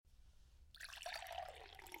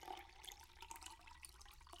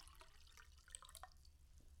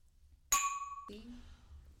Lexi.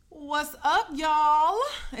 What's up, y'all?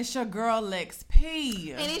 It's your girl Lex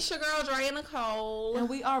P. And it's your girl Drea Nicole. And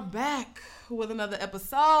we are back with another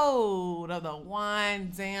episode of the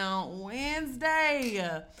Wind Down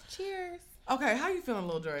Wednesday. Cheers. Okay, how you feeling,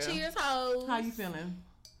 little Drea? Cheers, hoes. How you feeling?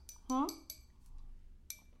 Huh?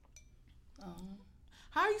 Oh.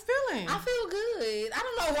 How are you feeling? I feel good. I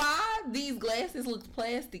don't know why these glasses look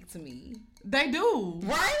plastic to me. They do.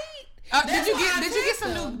 Right? Did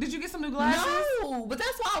you get some new glasses? No, but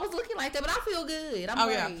that's why I was looking like that. But I feel good. I'm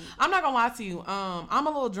great. Yeah. I'm not gonna lie to you. I'm a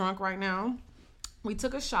little drunk right now. We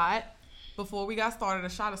took a shot before we got started. A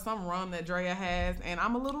shot of some rum that Drea has, and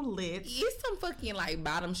I'm a little lit. It's some fucking like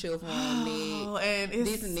bottom shelf rum, Nick. And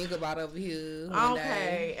it's this nigga bought over here.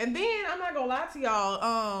 Okay, and then I'm not gonna lie to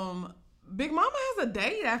y'all. Big Mama has a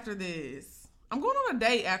date after this. I'm going on a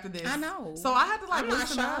date after this. I know. So I had to like I'm not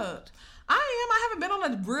listen up. shocked. I haven't been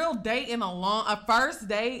on a real date a first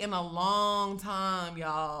date in a long time,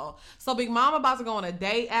 y'all. So Big Mama about to go on a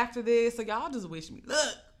date after this. So y'all just wish me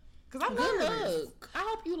luck. Cause I'm Good nervous. luck. I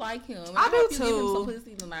hope you like him. I do hope too. You give him some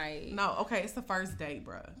pussy tonight. No, okay, it's the first date,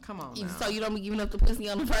 bruh. Come on now. So you don't be giving up the pussy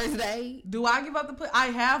on the first date? Do I give up the pussy? I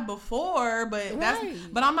have before, but Right.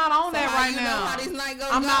 but I'm not on So that how right you now. know how this night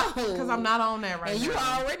gonna I'm go? not, because I'm not on that right and now. you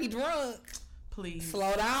already drunk. Please.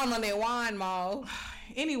 Slow down on that wine, Mo.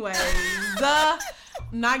 Anyways,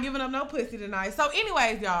 not giving up no pussy tonight. So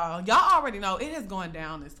anyways, y'all already know it has gone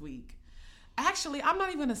down this week. Actually, I'm not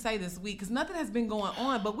even gonna say this week because nothing has been going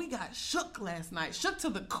on, but we got shook last night. Shook to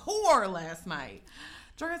the core last night.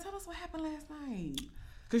 Drea, tell us what happened last night.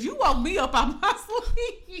 Because you woke me up out of my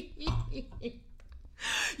sleep.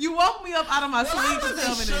 You woke me up out of my sleep. I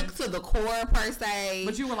wasn't shook to the core per se.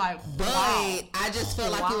 But you were like, but wow. I just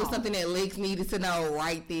felt like it was something that Lex needed to know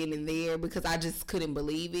right then and there because I just couldn't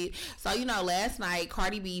believe it. So, last night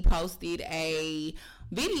Cardi B posted a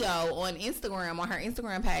video on Instagram, on her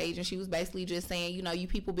Instagram page, and she was basically just saying, you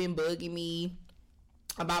people been bugging me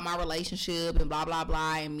about my relationship and blah blah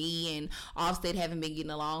blah, and me and Offset haven't been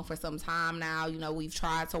getting along for some time now. We've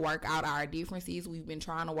tried to work out our differences. We've been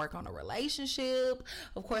trying to work on a relationship.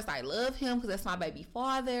 Of course I love him because that's my baby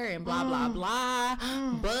father and blah blah blah,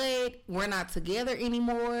 but we're not together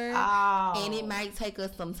anymore. And it might take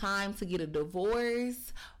us some time to get a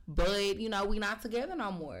divorce, but we not together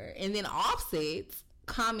no more. And then Offset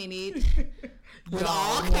commented with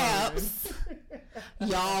all caps,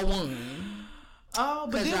 y'all won. Oh,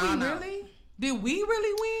 but did we really? Did we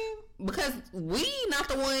really win? Because we not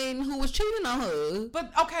the one who was cheating on her.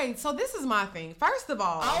 But okay, so this is my thing. First of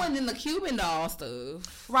all, and then the Cuban doll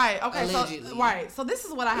stuff. Right. Okay. Allegedly. So this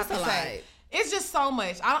is what I have to say. Lot. It's just so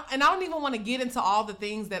much. I don't even want to get into all the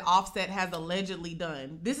things that Offset has allegedly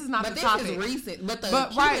done. This is not the topic. But this is recent. But the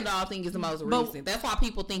Cuban doll thing is the most recent. That's why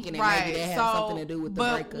people thinking that maybe that has something to do with the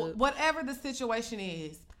breakup. Whatever the situation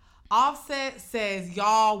is, Offset says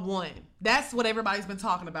y'all won. That's what everybody's been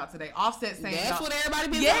talking about today. Offset saying that's what everybody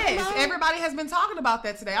been talking talking about? Yes, everybody has been talking about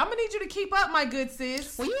that today. I'm going to need you to keep up, my good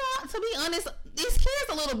sis. Well, to be honest, here's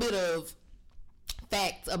a little bit of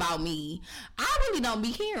facts about me. I really don't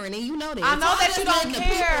be caring, and you know that. I know that you don't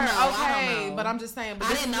care. Okay, but I'm just saying. But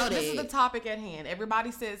I didn't know that. This is the topic at hand.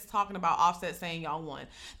 Everybody says talking about Offset saying y'all won.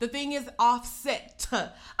 The thing is Offset.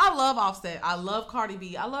 I love Offset. I love Cardi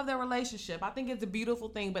B. I love their relationship. I think it's a beautiful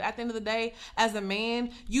thing. But at the end of the day, as a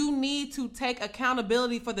man, you need to take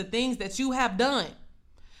accountability for the things that you have done.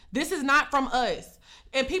 This is not from us.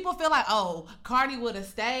 And people feel like, oh, Cardi would have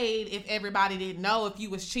stayed if everybody didn't know, if you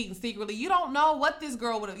was cheating secretly. You don't know what this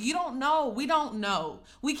girl would have. You don't know. We don't know.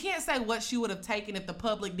 We can't say what she would have taken if the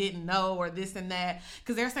public didn't know or this and that.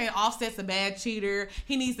 Because they're saying Offset's a bad cheater.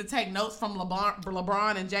 He needs to take notes from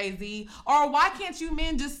LeBron and Jay-Z. Or why can't you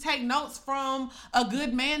men just take notes from a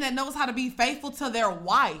good man that knows how to be faithful to their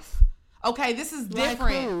wife? Okay, this is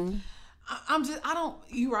different.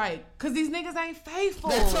 You're right. Because these niggas ain't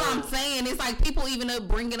faithful. That's what I'm saying. It's like people even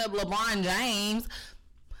bringing up LeBron James.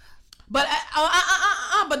 But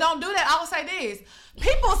but don't do that. I will say this.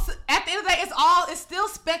 People, at the end of the day, it's still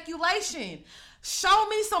speculation. Show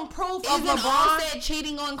me some proof of LeBron. Offset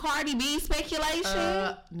cheating on Cardi B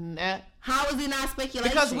speculation? Nah. How is it not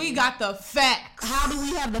speculation? Because we got the facts. How do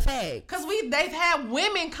we have the facts? Because they've had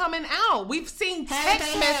women coming out. We've seen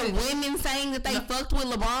text messages. Women saying that they fucked with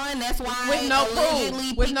LeBron. That's why with no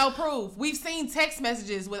proof. With no proof. We've seen text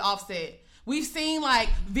messages with Offset. We've seen like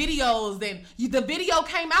videos. And the video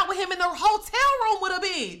came out with him in the hotel room with a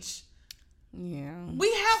bitch. Yeah,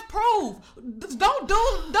 we have proof. Don't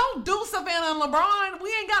do Savannah and LeBron. We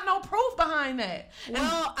ain't got no proof behind that.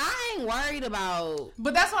 Well, I ain't worried about.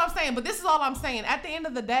 But that's what I'm saying. But this is all I'm saying. At the end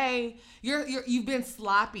of the day, you've been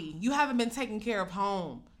sloppy. You haven't been taking care of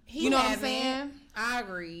home. You know what I'm saying? I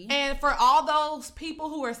agree. And for all those people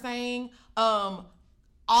who are saying,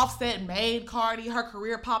 Offset made Cardi, her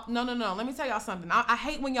career popped. No. Let me tell y'all something. I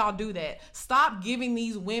hate when y'all do that. Stop giving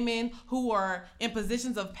these women who are in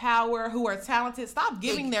positions of power, who are talented, stop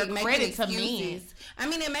giving their credit to men. I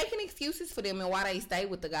mean, they're making excuses for them and why they stay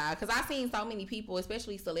with the guy. Because I've seen so many people,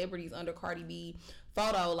 especially celebrities, under Cardi B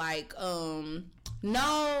photo, like,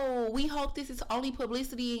 no, we hope this is only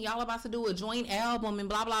publicity and y'all about to do a joint album and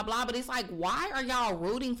blah, blah, blah. But it's like, why are y'all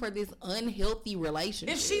rooting for this unhealthy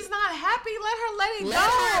relationship? If she's not happy, let it go.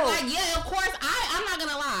 Like, yeah, of course. I'm not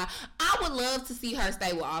going to lie. I would love to see her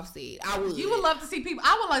stay with Offset. I would. You would love to see people.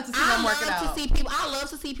 I would like to see them work it out. I love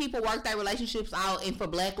to see people work their relationships out and for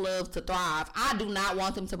black love to thrive. I do not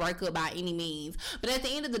want them to break up by any means. But at the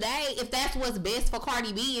end of the day, if that's what's best for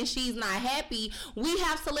Cardi B and she's not happy, we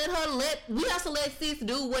have to let sis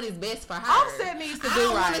do what is best for her. Offset needs to do right. I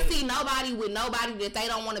don't want to see nobody with nobody that they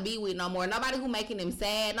don't want to be with no more. Nobody who making them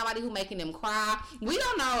sad. Nobody who making them cry. We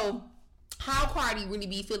don't know how Cardi really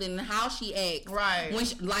be feeling and how she acts. Right. When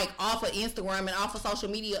she, like, off of Instagram and off of social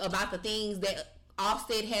media about the things that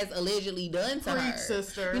Offset has allegedly done to her.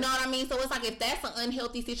 Sister. You know what I mean? So it's like, if that's an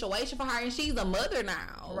unhealthy situation for her and she's a mother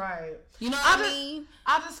now. Right. You know what I mean?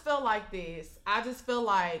 I just feel like this. I just feel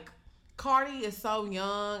like Cardi is so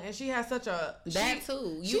young and she has such a... That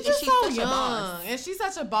too. She's just so young and she's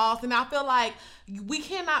such a boss, and I feel like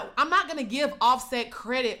I'm not going to give Offset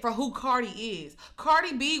credit for who Cardi is.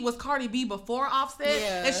 Cardi B was Cardi B before Offset,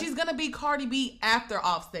 and she's going to be Cardi B after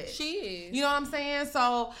Offset. She is. You know what I'm saying?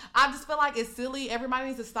 So I just feel like it's silly. Everybody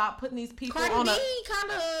needs to stop putting these people Cardi B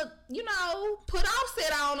kind of, put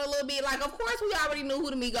Offset on a little bit. Like, of course, we already knew who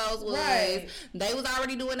the Migos was. Right. They was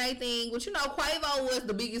already doing their thing. But, Quavo was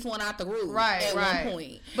the biggest one out the group at one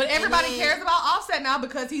point. But everybody cares about Offset now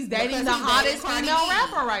because he's dating the hottest female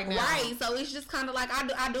rapper right now. Right. So it's just kind of like,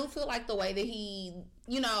 I do feel like the way that he,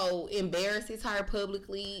 embarrasses her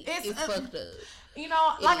publicly is fucked up.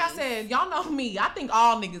 I said, y'all know me. I think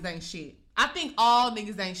all niggas ain't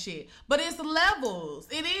shit. But it's levels.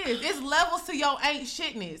 It is. It's levels to your ain't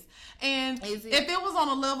shitness. And if it was on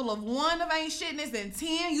a level of 1 of ain't shitness and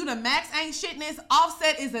 10, you the max ain't shitness,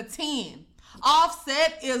 Offset is a 10.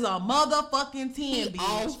 Offset is a motherfucking 10, bitch.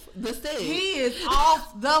 Off the set. He is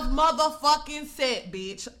off the motherfucking set,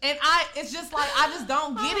 bitch. And it's just like, I just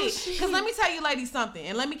don't get it. Because let me tell you ladies something,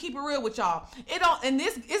 and let me keep it real with y'all.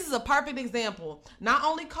 This is a perfect example. Not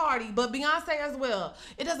only Cardi, but Beyonce as well.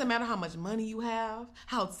 It doesn't matter how much money you have,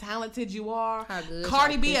 how talented you are. How good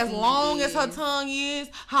Cardi B, as long as her tongue is,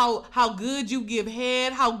 how good you give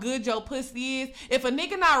head, how good your pussy is. If a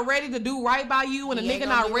nigga not ready to do right by you and a nigga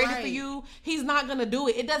not ready for you, he's not gonna do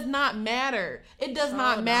it. It does not matter. It does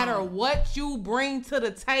not matter what you bring to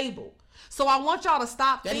the table. So I want y'all to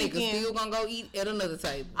stop thinking. That nigga still gonna go eat at another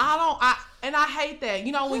table. I hate that.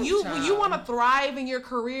 When you want to thrive in your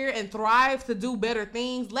career and thrive to do better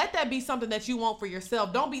things, let that be something that you want for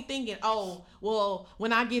yourself. Don't be thinking, oh, well,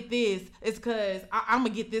 when I get this, it's because I'm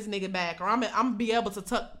gonna get this nigga back, or I'm gonna be able to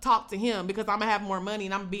talk to him because I'm gonna have more money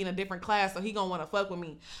and I'm gonna be in a different class, so he gonna want to fuck with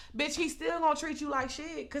me. Bitch, he still gonna treat you like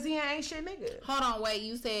shit because he ain't shit nigga. Hold on, wait.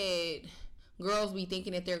 You said girls be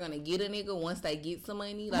thinking that they're gonna get a nigga once they get some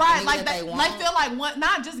money, right? Like they feel like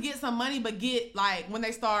not just get some money, but get like when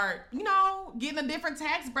they start, getting a different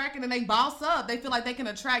tax bracket and they boss up, they feel like they can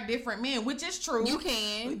attract different men, which is true. You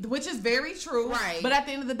can, which is very true, right? But at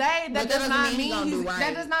the end of the day, that does not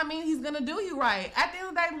mean he's gonna do you right. At the end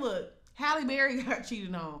of the day, look, Halle Berry got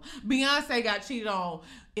cheated on. Beyonce got cheated on.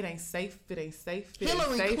 It ain't safe.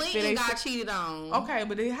 Hillary Clinton got cheated on. Okay,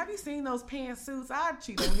 but have you seen those pantsuits? I'd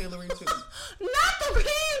cheat on Hillary too. Not the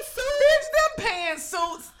pantsuits. Bitch, them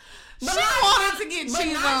pantsuits. She wanted to get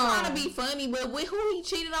cheated on. Not trying to be funny, but with who he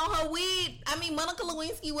cheated on her with, Monica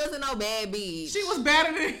Lewinsky wasn't no bad bitch. She was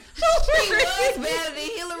better than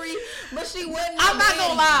Hillary, but she wasn't. I'm not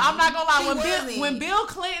gonna lie. When Bill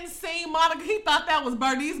Clinton seen Monica, he thought that was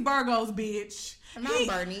Bernice Burgos, bitch.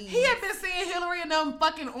 Bernice. He had been seeing Hillary in them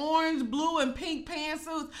fucking orange, blue, and pink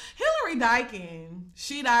pantsuits. Hillary dyking.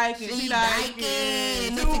 She dyking.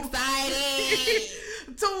 It's exciting.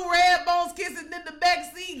 2 red bones kissing in the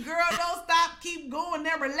back seat. Girl, don't stop. Keep going.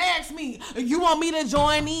 Now relax me. You want me to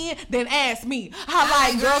join in? Then ask me.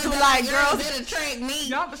 I like girls who like girls. That attract me.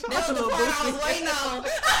 That was the part I was waiting on.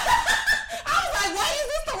 I was like, wait, is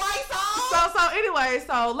this the right song?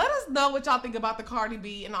 So let us know what y'all think about the Cardi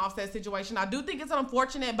B and Offset situation. I do think it's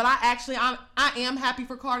unfortunate, but I am happy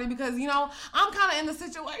for Cardi because, I'm kind of in the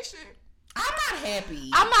situation. I'm not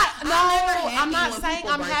happy. I'm not saying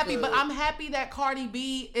I'm happy, but I'm happy that Cardi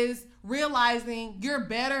B is realizing you're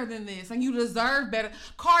better than this and you deserve better.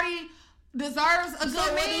 Cardi, deserves a good So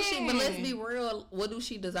what man. do she? But let's be real. What do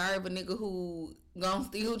she deserve? A nigga who gonna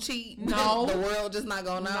still cheat? No. The world just not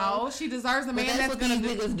gonna know. No, she deserves a man But that's what gonna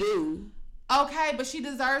these niggas do. Okay, but she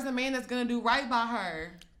deserves a man that's gonna do right by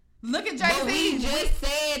her. Look at But we Jay-Z. just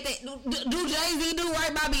said that. Do Jay-Z do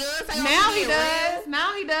right by Beyonce? Now he does.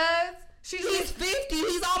 Now he does. He's 50.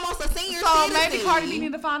 He's almost a senior So citizen. maybe Cardi B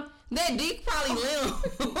need to find. That dick probably limp.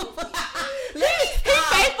 He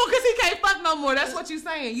faithful because he can't fuck no more. That's what you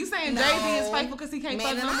saying. You saying No. Jay-Z is faithful because he can't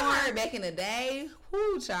Man, fuck and no I more? heard back in the day,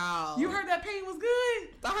 whoo, child. You heard that Peen was good?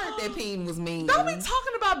 I heard that Peen was mean. Don't be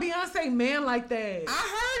talking about Beyonce man like that. I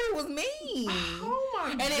heard it was mean. Oh my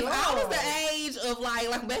god. And if I was the age of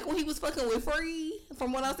like back when he was fucking with Free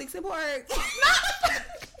from 106 in Park.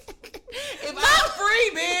 If Not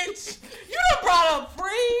Free, bitch. You done brought up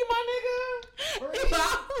Free, my nigga. If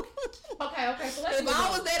I, Okay, so let's if move I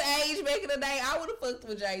on. was that age back in the day, I would have fucked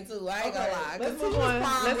with Jay too. I ain't gonna lie. let's Because he move was on.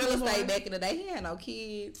 prime Let's real move estate on. back in the day. He had no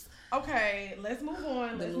kids. Okay, let's move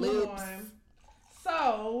on. The Let's move lips. on.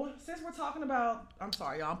 So, since we're talking about, I'm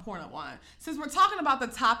sorry, y'all, I'm pouring up wine. Since we're talking about the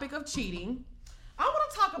topic of cheating, I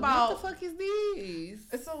want to talk about. What the fuck is this?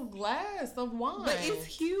 It's a glass of wine. But it's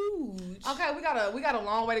huge. Okay, we got a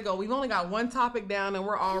long way to go. We've only got one topic down, and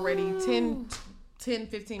we're already 10,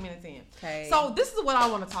 15 minutes in. Okay. So this is what I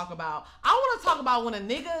want to talk about. I want to talk about when a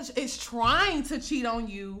nigga is trying to cheat on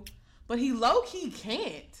you, but he low key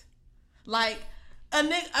can't. Like a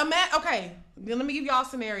nigga, okay. Let me give y'all a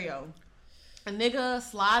scenario. A nigga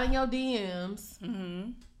slide in your DMs,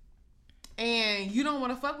 and you don't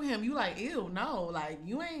want to fuck with him. You like, ew, no, like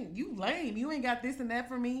you lame. You ain't got this and that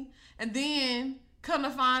for me. And then come to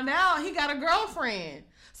find out, he got a girlfriend.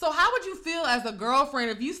 So how would you feel as a girlfriend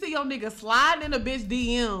if you see your nigga sliding in a bitch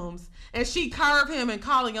DMs and she curve him and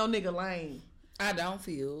calling your nigga lame? I don't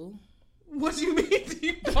feel. What do you mean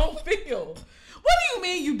you don't feel? What do you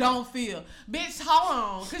mean you don't feel? Bitch,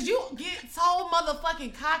 hold on. Cause you get so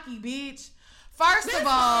motherfucking cocky, bitch. First of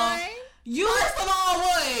all, fine. you First of all,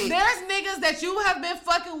 what? there's niggas that you have been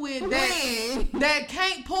fucking with that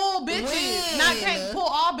can't pull bitches. When? Not can't pull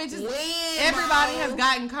all bitches. When, Everybody bro? has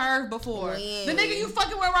gotten curved before. When? The nigga you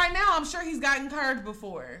fucking with right now, I'm sure he's gotten curved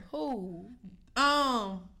before. Who?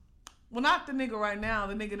 Well, not the nigga right now,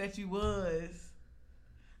 the nigga that you was.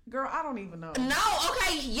 Girl, I don't even know. No,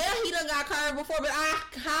 okay, yeah, he done got curved before, but I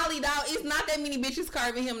highly doubt it's not that many bitches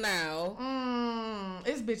curving him now.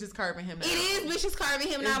 It's bitches curving him now. It is bitches curving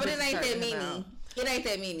him It's now, but it bitches ain't that curving him many. now. It ain't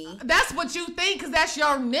that many. That's what you think, because that's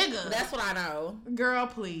your nigga. That's what I know. Girl,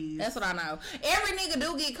 please. That's what I know. Every nigga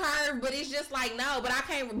do get curved, but it's just like, no, but I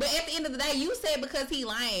can't. But at the end of the day, you said because he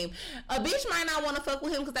lame. A bitch might not want to fuck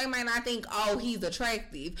with him because they might not think, oh, he's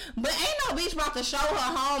attractive. But ain't no bitch about to show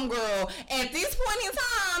her homegirl at this point in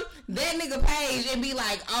time that nigga page and be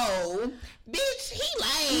like, oh, bitch, he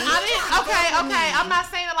lame. Okay. I'm not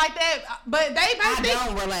saying it like that, but they may I think.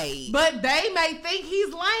 don't relate. But they may think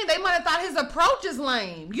he's lame. They might have thought his approach is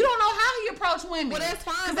lame. You don't know how he approach women. Well, that's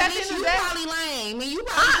fine. 'Cause But at the bitch, end of you the day- probably lame, and you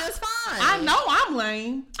probably just fine. I know I'm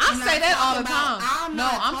lame. I I'm say not that all the talking about- time. I'm No,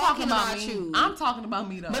 not I'm talking talking about about me. you. I'm talking about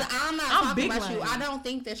me though. But I'm not I'm talking big about you. lame. I don't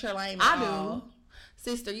think that you're lame I at do. all.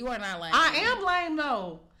 Sister, you are not lame. I am lame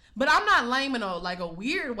though. But I'm not lame in a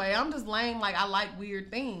weird way. I'm just lame like I like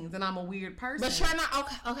weird things and I'm a weird person. But you're not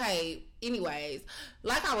okay. Anyways,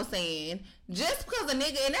 like I was saying, just because a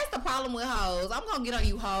nigga, and that's the problem with hoes. I'm gonna get on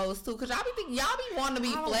you hoes too, cause y'all be thinking y'all be wanting to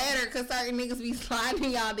be flattered, cause certain niggas be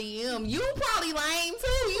sliding y'all DM. You probably lame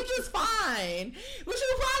too. You just fine, but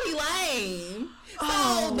you probably lame.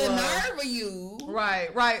 So the nerve of you. Right.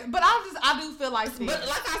 But I do feel like this. But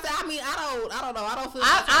like I said, I mean, I don't know. I don't feel.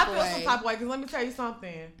 I feel some type of way because let me tell you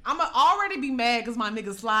something. I'ma already be mad because my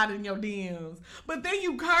nigga slide in your DMs, but then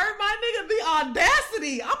you curve my nigga. The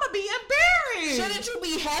audacity! I'ma be embarrassed. Shouldn't you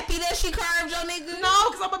be happy that she curved your nigga? No,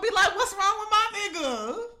 because I'ma be like, what's wrong with my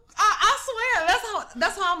nigga? I swear,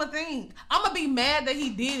 that's how I'ma think. I'ma be mad that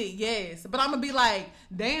he did it, yes, but I'ma be like,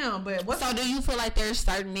 damn. But what's So do you feel like there's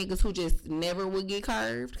certain niggas who just never would get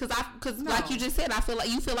curved? Because No. like you just said, I feel like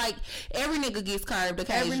you feel like every nigga gets curved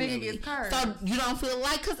occasionally. Every nigga gets curved. So you don't feel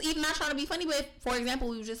like, because even not trying to be funny, but for example,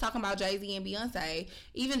 we were just talking about Jay-Z and Beyonce.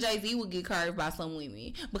 Even Jay-Z would get curved by some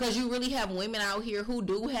women because you really have women out here who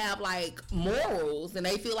do have like morals and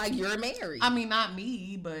they feel like you're married. I mean, not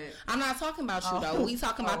me, but I'm not talking about you though. We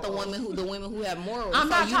talking about the women who have morals. I'm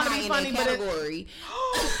not so trying you're to be in funny, that but category.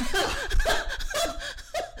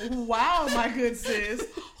 wow, my good sis.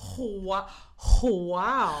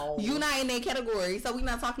 Wow. You not in that category, so we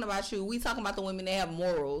not talking about you. We talking about the women that have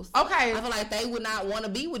morals. Okay. I feel like they would not want to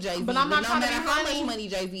be with Jay-Z. But I'm not trying to be how funny. much money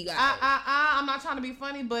Jay-Z got. I'm not trying to be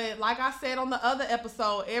funny, but like I said on the other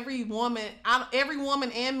episode, every woman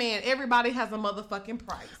and man, everybody has a motherfucking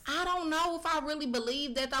price. I don't know if I really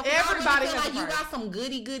believe that though. Everybody feel has like a you price. got some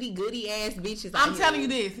goody ass bitches. I'm telling you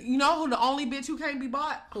this. You know who the only bitch who can't be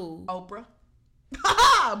bought? Who? Oprah.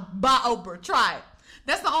 Buy Oprah. Try it.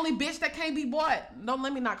 That's the only bitch that can't be bought. Don't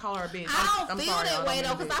let me not call her a bitch. I don't feel sorry, that way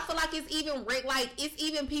though, because because I feel like it's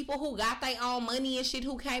even people who got their own money and shit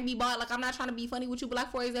who can't be bought. Like, I'm not trying to be funny with you, but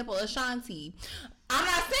like, for example, Ashanti. I'm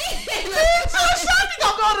not saying Ashanti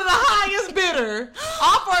gonna go to the highest bidder.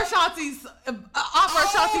 Offer Ashanti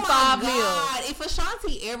 $5 million. If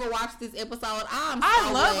Ashanti ever watched this episode,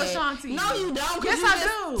 I love glad. Ashanti. No, you don't. Yes, you I just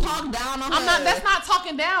do. Talk down on I'm her. not. That's not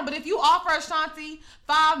talking down. But if you offer Ashanti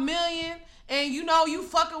 $5 million. And you know you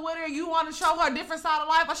fucking with her, you want to show her a different side of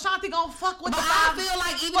life. Ashanti gonna fuck with but the I $5 feel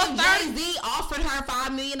like even if Jay-Z offered her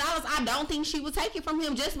 $5 million, I don't think she would take it from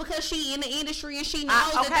him just because she in the industry and she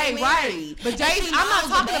knows that they married. Right. But Jay-Z, I'm not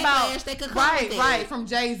talking about right from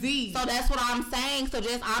Jay-Z. So that's what I'm saying. So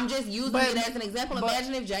I'm just using it as an example.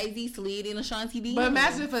 Imagine if Jay-Z slid in Ashanti DMs. But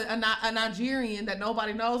imagine if a Nigerian that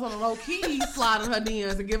nobody knows on the low key slide in her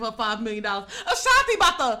DMs and give her $5 million. Ashanti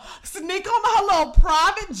about to sneak on her little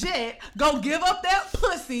private jet, go give up that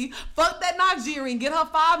pussy, fuck that Nigerian, get her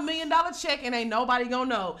 $5 million check, and ain't nobody gonna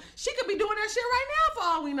know. She could be doing that shit right now for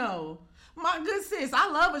all we know. My good sis, I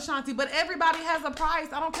love Ashanti, but everybody has a price.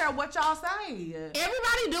 I don't care what y'all say.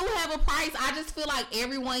 Everybody do have a price. I just feel like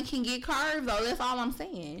everyone can get curved, though. That's all I'm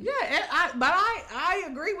saying. Yeah, I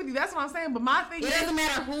agree with you. That's what I'm saying. But my thing is, it doesn't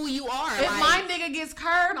matter who you are. If my nigga gets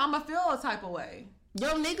curved, I'ma feel a type of way.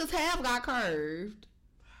 Your niggas have got curved.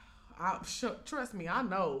 Trust me, I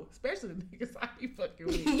know. Especially the niggas I be fucking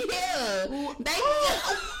with. Yeah.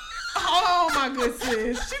 Hold on, my good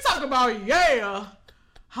sis. She talking about yeah.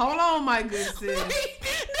 Hold on, my good sis. They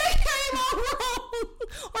came out wrong.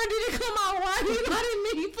 Or did it come out right? You know, I didn't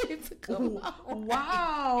mean for it to come out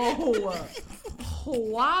right.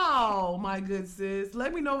 Wow, my good sis.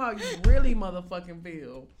 Let me know how you really motherfucking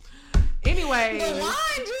feel. Anyway, why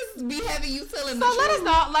just be having you telling the truth? Let us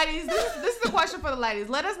know, ladies. This is a question for the ladies.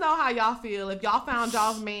 Let us know how y'all feel if y'all found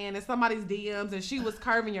y'all's man in somebody's DMs and she was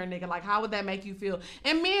curving your nigga. Like, how would that make you feel?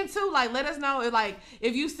 And men too. Like, let us know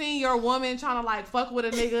if you seen your woman trying to like fuck with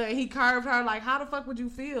a nigga and he curved her. Like, how the fuck would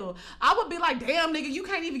you feel? I would be like, damn, nigga, you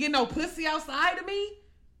can't even get no pussy outside of me.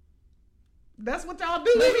 That's what y'all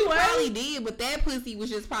do anyway. He probably did, but that pussy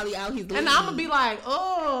was just probably out his league. And I'm gonna be like,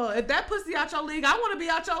 oh, if that pussy out your league, I want to be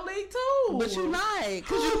out your league too. But you not,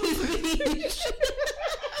 cause you his bitch.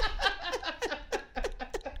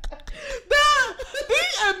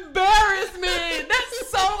 The embarrassment.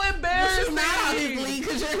 That's so embarrassing. But you not out his league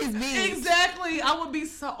cause you're his bitch. Exactly. I would be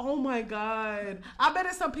so. Oh my god. I bet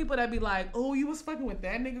there's some people that be like, oh, you was fucking with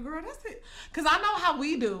that nigga, girl. That's it. Cause I know how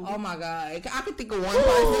we do. Oh my god. I could think of one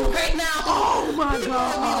person right now. Oh my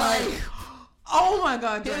god. Be like, oh my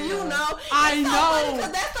god, do you know? I know.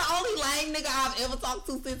 Because that's the only lame nigga I've ever talked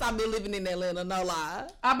to since I've been living in Atlanta. No lie.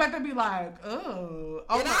 I bet they be like, oh.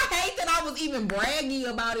 And I hate that I was even bragging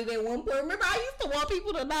about it at one point. Remember, I used to want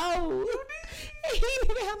people to know. He didn't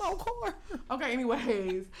even have no car. Okay,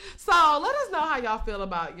 anyways. So let us know how y'all feel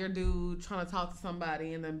about your dude trying to talk to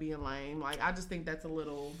somebody and then being lame. Like, I just think that's a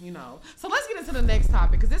little, So let's get into the next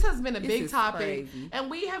topic because this has been a big topic. Crazy. And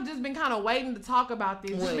we have just been kind of waiting to talk about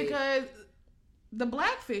this just because the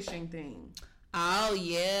blackfishing thing. Oh,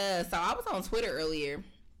 yeah. So I was on Twitter earlier.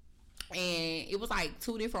 And it was like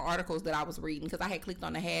 2 different articles that I was reading because I had clicked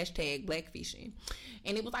on the hashtag blackfishing.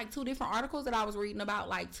 And it was like 2 different articles that I was reading about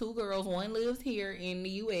like 2 girls. One lives here in the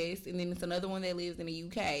U.S. and then it's another one that lives in the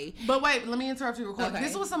U.K. But wait, let me interrupt you real quick. Okay.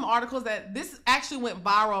 This was some articles this actually went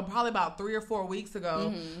viral probably about 3 or 4 weeks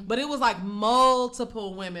ago. Mm-hmm. But it was like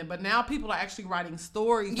multiple women. But now people are actually writing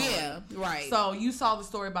stories. Yeah, right. So you saw the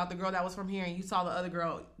story about the girl that was from here and you saw the other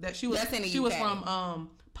girl that she was from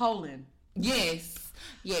Poland. Yes.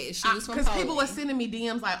 Yeah, she was from Poland. Because people were sending me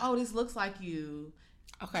DMs like, oh, this looks like you.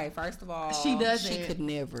 Okay, first of all, she doesn't. She could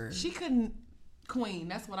never. She couldn't. Queen,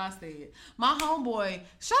 that's what I said. My homeboy,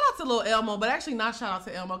 shout out to Lil Elmo, but actually not shout out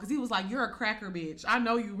to Elmo because he was like, you're a cracker bitch. I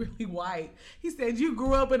know you really white. He said, you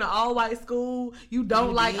grew up in an all-white school. You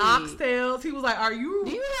don't like oxtails. He was like, do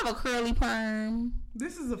you have a curly perm?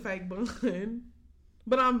 This is a fake bun.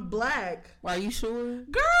 But I'm black. Are you sure?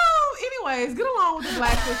 Girl, anyways, get along with the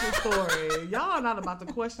blackfishing story. Y'all are not about to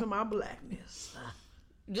question my blackness.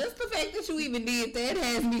 Just the fact that you even did that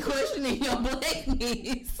has me questioning your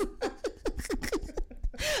blackness.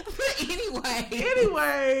 But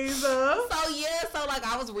Anyways. So like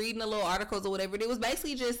I was reading the little articles or whatever. It was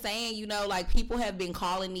basically just saying, you know, like people have been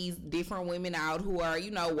calling these different women out who are,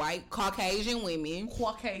 you know, white, Caucasian women.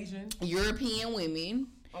 European women.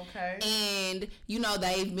 Okay. And, you know,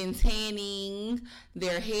 they've been tanning.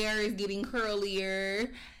 Their hair is getting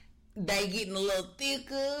curlier. They getting a little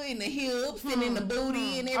thicker in the hips and in the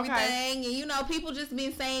booty and everything. Okay. And, you know, people just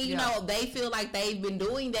been saying, you know, they feel like they've been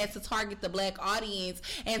doing that to target the black audience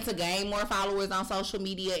and to gain more followers on social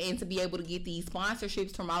media and to be able to get these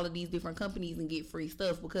sponsorships from all of these different companies and get free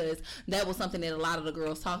stuff, because that was something that a lot of the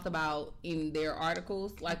girls talked about in their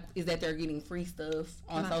articles, like, is that they're getting free stuff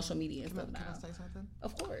on social media and stuff now. Can I say something?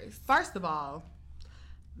 Of course. First of all,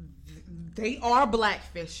 they are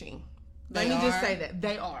blackfishing. Let me just say that.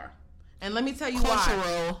 They are. And let me tell you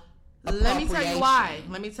why. Let me tell you why.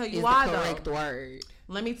 Let me tell you why, though. Correct word.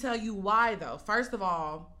 Let me tell you why, though. First of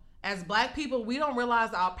all, as black people, we don't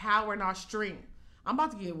realize our power and our strength. I'm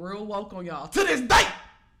about to get real woke on y'all. To this day!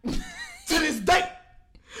 To this day!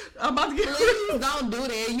 I'm about to get... Please don't do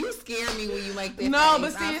that. You scare me when you make that No, face.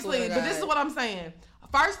 But seriously, but this is what I'm saying.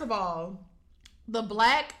 First of all, the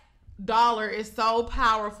black dollar is so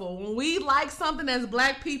powerful. When we like something as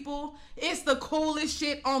black people, it's the coolest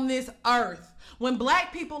shit on this earth. When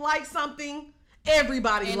black people like something,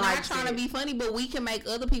 everybody likes it. And not trying to be funny, but we can make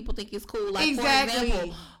other people think it's cool. Like, exactly. For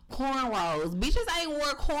example, cornrows. Bitches ain't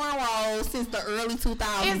wore cornrows since the early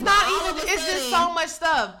 2000s. It's not even, it's just so much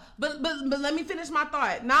stuff. But let me finish my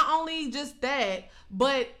thought. Not only just that,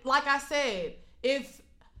 but like I said, if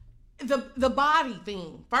the body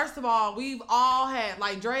thing. First of all, we've all had,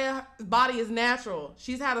 like, Drea's body is natural.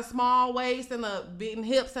 She's had a small waist and a big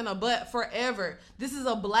hips and a butt forever. This is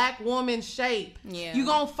a black woman shape. Yeah. You're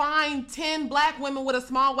going to find 10 black women with a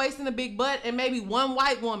small waist and a big butt and maybe one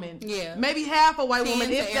white woman. Yeah. Maybe half a white woman,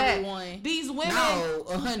 if that. Everyone. These women. No,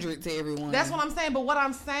 100 to everyone. That's what I'm saying. But what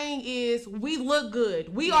I'm saying is we look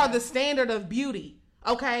good. We are the standard of beauty.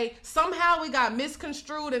 Okay, somehow we got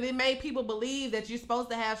misconstrued and it made people believe that you're supposed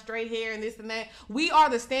to have straight hair and this and that. We are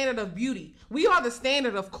the standard of beauty. We are the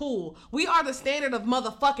standard of cool. We are the standard of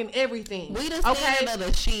motherfucking everything. We the standard of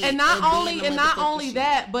the shit. And not only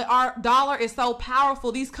that, but our dollar is so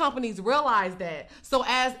powerful. These companies realize that. So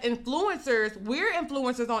as influencers, we're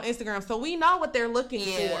influencers on Instagram, so we know what they're looking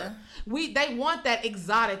for. They want that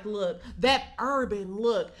exotic look, that urban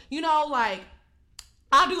look. You know, like,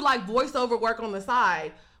 I do like voiceover work on the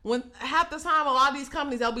side. When half the time, a lot of these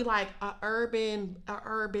companies, they'll be like a urban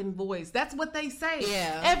voice. That's what they say.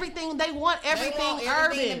 Yeah. Everything they want, everything urban.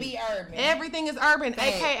 Everything to be urban. Everything is urban,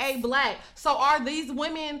 AKA black. So are these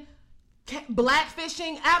women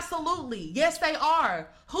blackfishing? Absolutely. Yes, they are.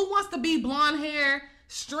 Who wants to be blonde hair,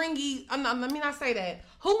 stringy? Let me not say that.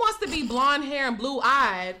 Who wants to be blonde hair and blue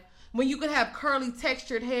eyed when you could have curly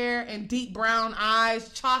textured hair and deep brown eyes,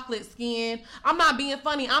 chocolate skin? I'm not being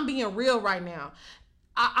funny. I'm being real right now.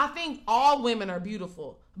 I think all women are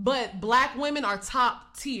beautiful, but black women are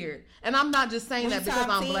top tier. And I'm not just saying that because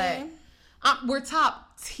I'm black. We're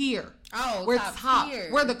top tier. Oh, we're top tier.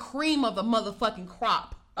 We're the cream of the motherfucking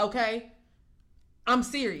crop. Okay? I'm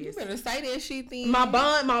serious. You better say that shit then. My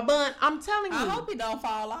bun. I'm telling you. I hope it don't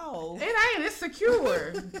fall off. It ain't. It's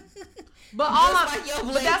secure. But all like your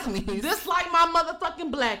blackness. This like my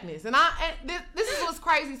motherfucking blackness. And this is what's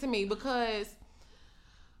crazy to me, because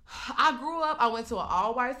I grew up, I went to an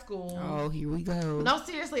all-white school. Oh, here we go. No,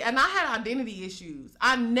 seriously. And I had identity issues.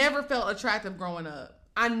 I never felt attractive growing up.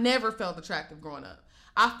 I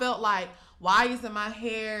felt like, why isn't my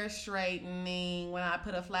hair straightening when I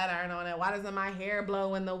put a flat iron on it? Why doesn't my hair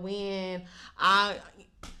blow in the wind?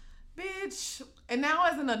 Bitch. And now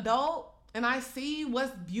as an adult, and I see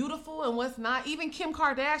what's beautiful and what's not. Even Kim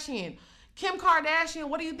Kardashian,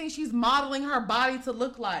 what do you think she's modeling her body to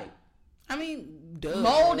look like? I mean,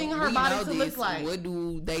 molding her body to look like. What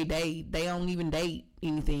do they date? They don't even date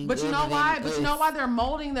anything. But you know why? You know why they're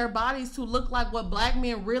molding their bodies to look like what black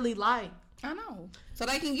men really like? I know. So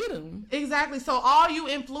they can get them. Exactly. So all you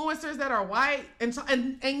influencers that are white, and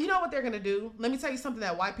you know what they're going to do? Let me tell you something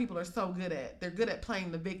that white people are so good at. They're good at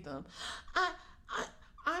playing the victim. I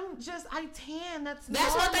tan. That's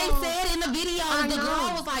normal. What they said in the video. The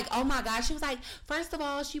girl was like, oh my gosh. She was like, first of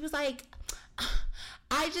all, she was like,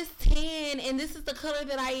 I just tan, and this is the color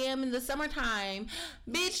that I am in the summertime.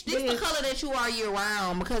 Bitch, this is the color that you are year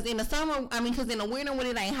round. Because in the summer, because in the winter when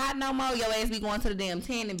it ain't hot no more, your ass be going to the damn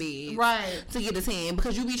tanning bed. Right. To get a tan.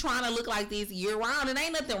 Because you be trying to look like this year round. And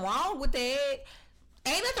ain't nothing wrong with that.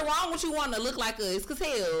 Ain't nothing wrong with you wanting to look like us. Because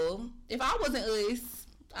hell, if I wasn't us,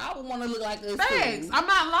 I would want to look like us. Thanks. I'm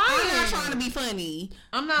not lying. I'm not trying to be funny.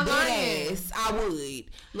 I'm not lying. Yes, I would.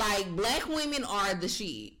 Like, black women are the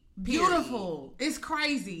shit. beautiful. It's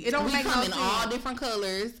crazy. It don't make no sense. We come in all different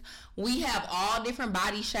colors. We have all different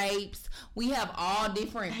body shapes. We have all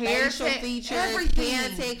different facial features, hair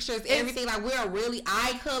textures, everything. Like, we're really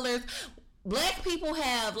eye colors. Black people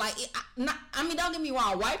have, like, I mean, don't get me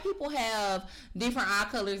wrong. White people have different eye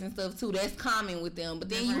colors and stuff, too. That's common with them. But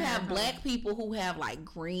then you have black people who have, like,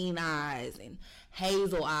 green eyes and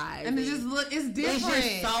hazel eyes. And it just it's different.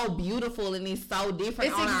 It's just so beautiful and it's so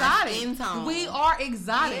different. It's on exotic. Our skin tone. We are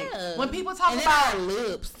exotic. Yeah. When people talk and about our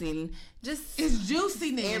lips and just it's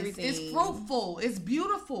juiciness, everything. It's fruitful, it's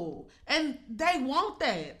beautiful, and they want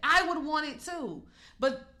that. I would want it too.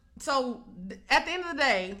 But so at the end of the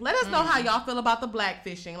day, let us know how y'all feel about the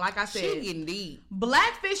blackfishing. Like I said, shit getting deep.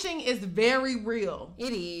 Blackfishing is very real.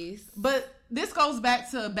 It is. But this goes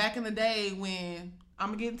back in the day when I'm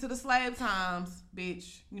gonna get into the slave times,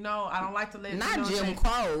 bitch. You know, I don't like to let not Jim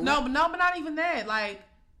Crow. No, but not even that. Like,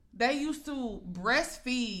 they used to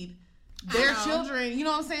breastfeed their children. You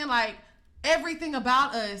know what I'm saying? Like, everything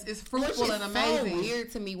about us is fruitful and amazing. It's so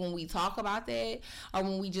weird to me when we talk about that, or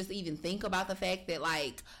when we just even think about the fact that,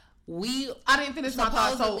 like, I didn't finish my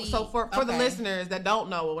thought. So for the listeners that don't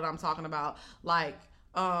know what I'm talking about, like,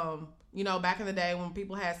 you know, back in the day when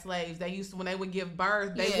people had slaves, they used to, when they would give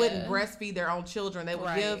birth, they wouldn't breastfeed their own children. They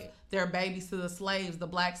would give their babies to the slaves, the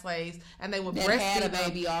black slaves, and they would breastfeed had a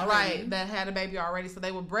baby already. Right, that had a baby already. So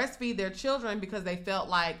they would breastfeed their children because they felt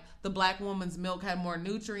like the black woman's milk had more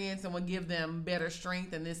nutrients and would give them better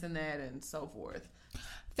strength and this and that and so forth.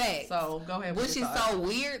 Facts. So go ahead. Which is so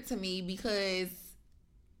weird to me because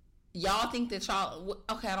y'all think that y'all,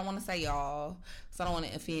 okay, I don't want to say y'all, so I don't want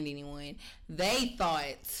to offend anyone. They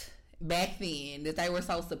thought back then that they were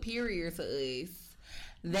so superior to us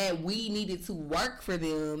that we needed to work for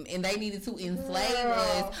them and they needed to enslave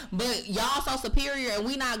us. But y'all so superior and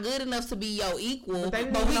we not good enough to be your equal. But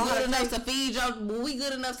we good enough to feed we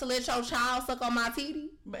good enough to let your child suck on my titty.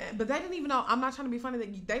 But they didn't even know. I'm not trying to be funny.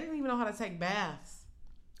 They didn't even know how to take baths.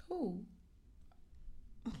 Who?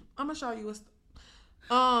 I'm gonna show you a.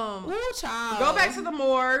 Child. Go back to the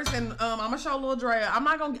Moors and I'm gonna show Lil Dre. I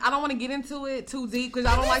don't want to get into it too deep because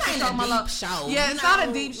I don't like to talk about show. Yeah, it's not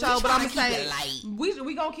a deep show, but I'm saying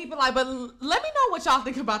we gonna keep it light. But let me know what y'all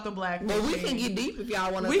think about the black. Well, we can get deep if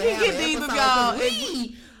y'all want to. We can get deep if y'all.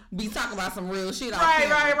 We be talking about some real shit.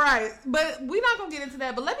 Right. But we're not gonna get into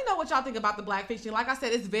that. But let me know what y'all think about the blackfishing. Like I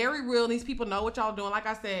said, it's very real. And these people know what y'all doing. Like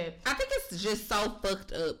I said, I think it's just so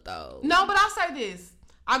fucked up though. No, but I'll say this.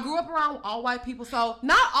 I grew up around all white people, so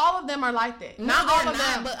not all of them are like that. Not all of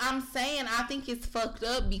them. But I'm saying I think it's fucked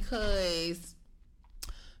up because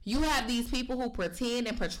you have these people who pretend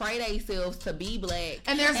and portray themselves to be black,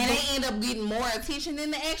 and they end up getting more attention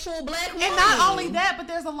than the actual black woman. And not only that, but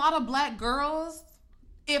there's a lot of black girls.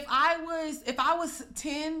 If I was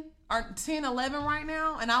 10 or 10, 11 right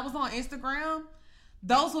now, and I was on Instagram,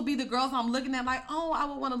 those would be the girls I'm looking at like, oh, I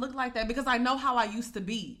would want to look like that because I know how I used to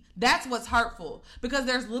be. That's what's hurtful because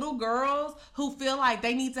there's little girls who feel like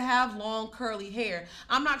they need to have long curly hair.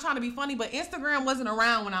 I'm not trying to be funny, but Instagram wasn't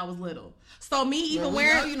around when I was little. So me even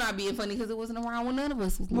wearing... know you're not being funny because it wasn't around when none of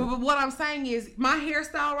us was little. But what I'm saying is my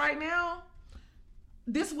hairstyle right now,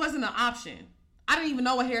 this wasn't an option. I didn't even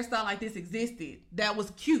know a hairstyle like this existed that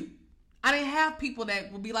was cute. I didn't have people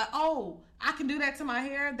that would be like, oh, I can do that to my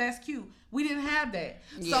hair. That's cute. We didn't have that.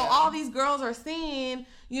 Yeah. So all these girls are seeing,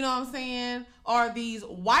 you know what I'm saying, are these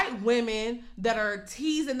white women that are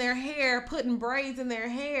teasing their hair, putting braids in their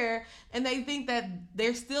hair, and they think that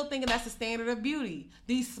they're still thinking that's the standard of beauty.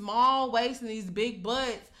 These small waists and these big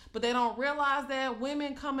butts, but they don't realize that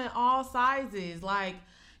women come in all sizes. Like,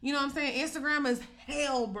 you know what I'm saying? Instagram is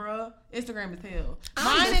hell, bruh. Instagram is hell.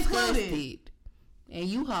 Mine included. And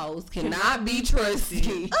you hoes cannot be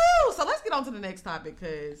trusted. Oh, so let's get on to the next topic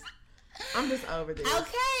because I'm just over this.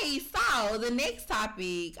 Okay, so the next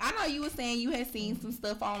topic. I know you were saying you had seen some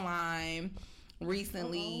stuff online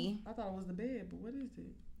recently. I thought it was the bed, but what is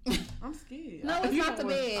it? I'm scared. No, it's not the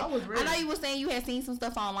bed. I know you were saying you had seen some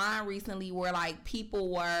stuff online recently where like people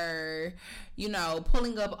were, you know,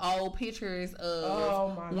 pulling up old pictures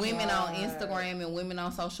of women on Instagram and women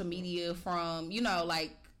on social media from, you know,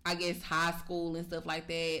 like, I guess high school and stuff like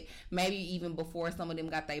that. Maybe even before some of them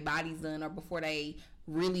got their bodies done or before they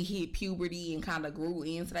really hit puberty and kind of grew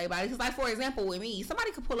into their bodies. Because, like, for example, with me, somebody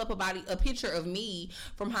could pull up a picture of me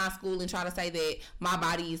from high school and try to say that my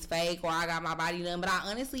body is fake or I got my body done. But I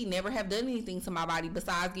honestly never have done anything to my body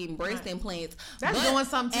besides getting breast implants. That's doing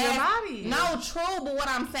something to your body. No, true. But what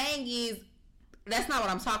I'm saying is that's not what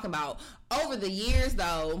I'm talking about. Over the years,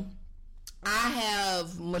 though, I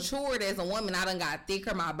have matured as a woman. I done got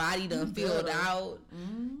thicker. My body done filled out.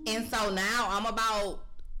 Mm-hmm. And so now I'm about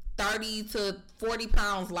 30 to 40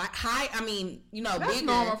 pounds high. I mean, That's bigger.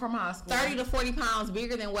 normal from high school. 30 to 40 pounds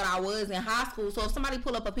bigger than what I was in high school. So if somebody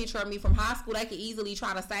pull up a picture of me from high school, they could easily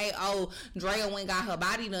try to say, "Oh, Drea went got her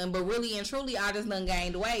body done," but really and truly, I just done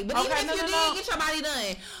gained weight. But even if you did get your body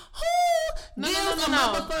done, who gives a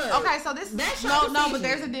motherfucker? Okay, so that's your decision. But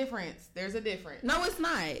there's a difference. There's a difference. No, it's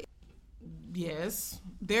not. Yes,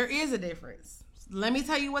 there is a difference. Let me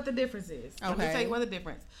tell you what the difference is.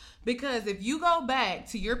 Because if you go back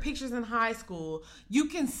to your pictures in high school, you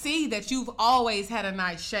can see that you've always had a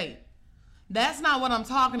nice shape. That's not what I'm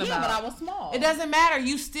talking about. Yeah, but I was small. It doesn't matter.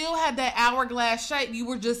 You still had that hourglass shape. You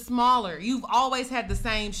were just smaller. You've always had the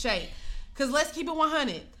same shape. Because let's keep it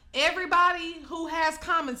 100. Everybody who has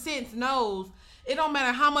common sense knows it don't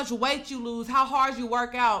matter how much weight you lose, how hard you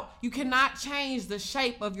work out, you cannot change the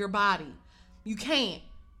shape of your body. You can't.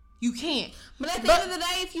 But at the end of the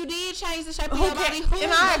day, if you did change the shape of your body, who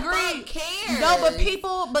and I agree. Cares? No, but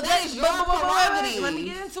people, but that is your prerogative. Let me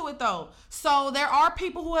get into it though. So there are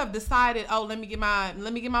people who have decided, oh, let me get my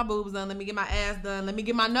boobs done, let me get my ass done, let me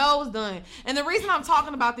get my nose done. And the reason I'm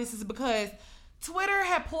talking about this is because Twitter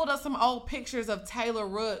had pulled up some old pictures of Taylor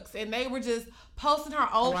Rooks, and they were just posting her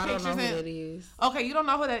old pictures. I don't know who that is. Okay, you don't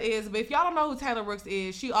know who that is, but if y'all don't know who Taylor Rooks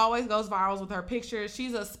is, she always goes viral with her pictures.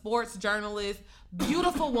 She's a sports journalist,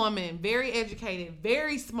 beautiful woman, very educated,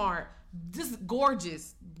 very smart, just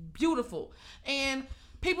gorgeous, beautiful. And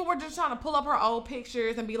people were just trying to pull up her old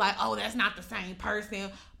pictures and be like, oh, that's not the same person.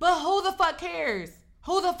 But who the fuck cares?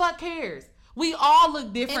 Who the fuck cares? We all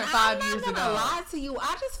look different 5 years ago. I'm not gonna lie to you.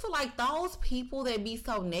 I just feel like those people that be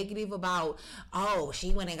so negative about, oh,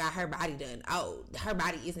 she went and got her body done. Oh, her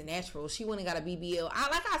body isn't natural. She went and got a BBL.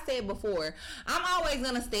 Like I said before, I'm always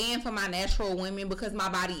gonna stand for my natural women because my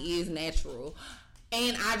body is natural.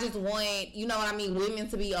 And I just want, women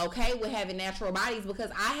to be okay with having natural bodies because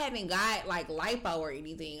I haven't got like lipo or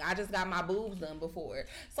anything. I just got my boobs done before.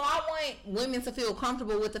 So I want women to feel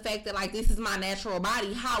comfortable with the fact that like this is my natural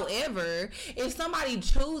body. However, if somebody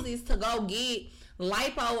chooses to go get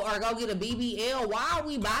lipo or go get a BBL, why are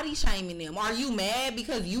we body shaming them? Are you mad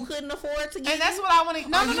because you couldn't afford to get And that's what I want to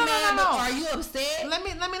No. Are you upset? Let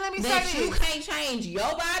me say that this. You can't change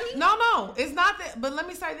your body? No, it's not that, but let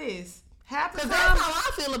me say this. Half the time, that's how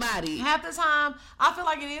I feel about it. Half the time, I feel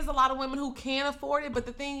like it is a lot of women who can't afford it. But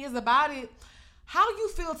the thing is about it, how you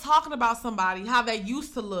feel talking about somebody, how they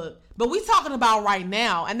used to look. But we talking about right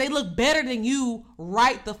now, and they look better than you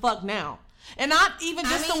right the fuck now. And not even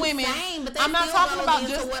just the women. I'm not talking about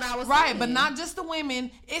just what I was saying. But not just the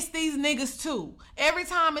women. It's these niggas too. Every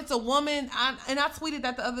time it's a woman, I tweeted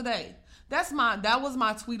that the other day. That was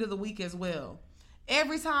my tweet of the week as well.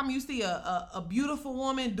 Every time you see a beautiful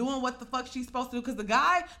woman doing what the fuck she's supposed to do, because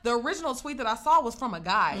the original tweet that I saw was from a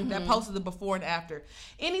guy that posted the before and after.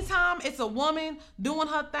 Anytime it's a woman doing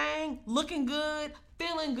her thing, looking good,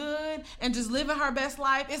 feeling good, and just living her best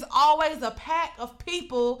life, it's always a pack of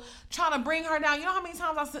people trying to bring her down. You know how many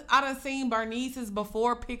times I done seen Bernice's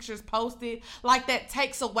before pictures posted like that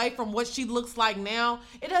takes away from what she looks like now?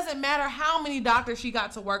 It doesn't matter how many doctors she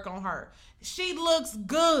got to work on her. She looks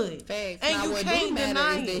good. Facts. And now, you can't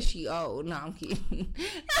deny it. That she old. No, I'm kidding.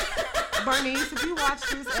 Bernice, if you watch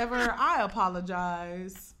this ever, I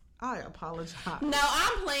apologize. No,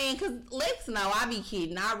 I'm playing because let's know. I be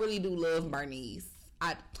kidding. I really do love Bernice.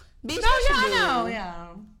 I know.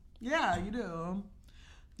 Yeah, you do.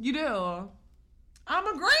 I'm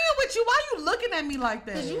agreeing with you. Why you looking at me like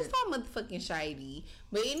that? Because you so motherfucking shady.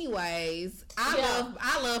 But anyways,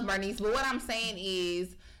 I love Bernice. But what I'm saying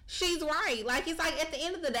is, she's right. Like, it's like at the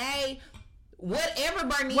end of the day, whatever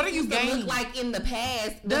Bernice used to look like in the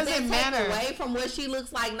past doesn't matter away from what she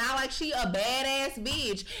looks like now. Like, she a badass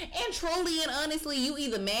bitch. And truly and honestly, you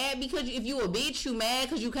either mad because if you a bitch, you mad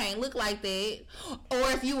because you can't look like that.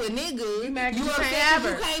 Or if you a nigga, you upset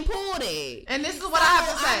because you can't pull that. And this is what I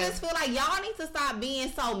have to say. I just feel like y'all need to stop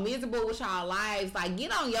being so miserable with y'all lives. Like,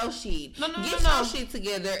 get on your shit. Get your shit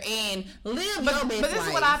together and live your best life. But this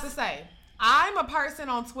is what I have to say. I'm a person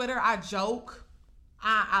on Twitter. I joke.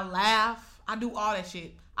 I laugh. I do all that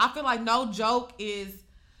shit. I feel like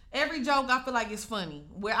every joke I feel like is funny.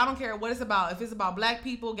 Where I don't care what it's about. If it's about black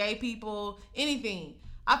people, gay people, anything.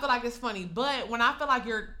 I feel like it's funny. But when I feel like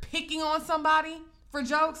you're picking on somebody for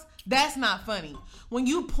jokes, that's not funny. When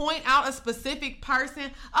you point out a specific person,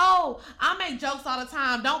 oh, I make jokes all the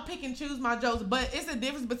time. Don't pick and choose my jokes. But it's a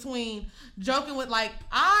difference between joking with, like,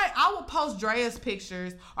 I will post Drea's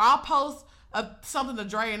pictures, or I'll post something to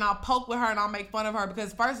Drea and I'll poke with her and I'll make fun of her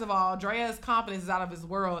because, first of all, Drea's confidence is out of this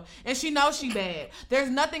world and she knows she bad. There's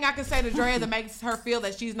nothing I can say to Drea that makes her feel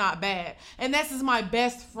that she's not bad. And this is my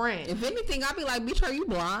best friend. If anything, I'll be like, bitch, are you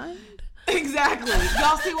blind? Exactly.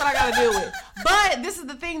 Y'all see what I gotta deal with. But this is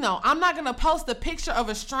the thing though. I'm not gonna post a picture of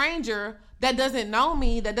a stranger that doesn't know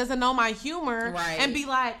me, that doesn't know my humor, right, and be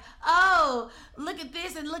like, oh, look at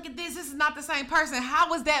this and look at this. This is not the same person.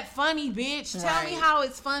 How is that funny, bitch? Tell right. me how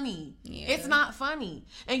it's funny. Yeah. It's not funny.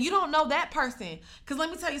 And you don't know that person. Because let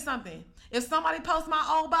me tell you something. If somebody posts my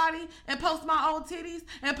old body and posts my old titties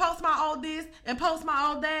and posts my old this and posts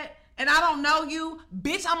my old that, and I don't know you,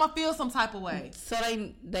 bitch, I'm gonna feel some type of way. So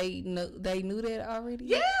they knew that already?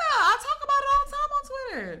 Yeah, I talk about it all the time on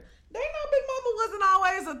Twitter. They know Big Mama wasn't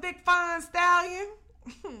always a thick, fine stallion.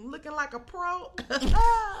 Looking like a pro.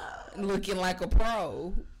 Looking like a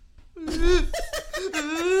pro.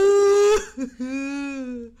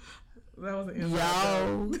 That was an inside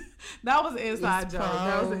joke. That was an inside joke.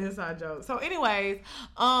 That was an inside joke. So anyways,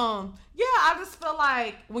 yeah, I just feel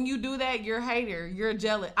like when you do that, you're a hater. You're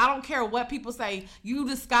jealous. I don't care what people say. You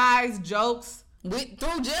disguise jokes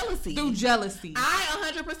through jealousy.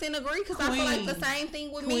 I 100% agree, because I feel like the same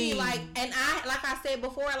thing with me. Like, and like I said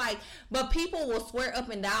before, like, but people will swear up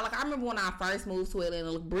and down. Like, I remember when I first moved to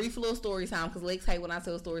Atlanta, a brief little story time, because Lex hate when I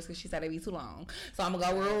tell stories because she said they be too long. So I'm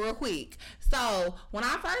gonna go real quick. So when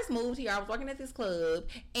I first moved here, I was working at this club,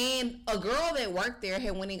 and a girl that worked there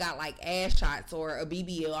had went and got like ass shots or a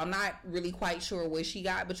BBL. I'm not really quite sure what she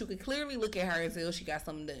got, but you could clearly look at her and tell she got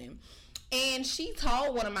something done. And she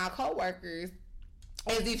told one of my coworkers,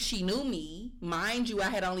 as if she knew me. Mind you, I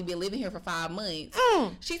had only been living here for 5 months.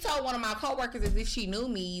 She told one of my coworkers, as if she knew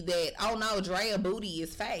me, that, oh no, Drea booty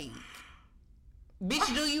is fake.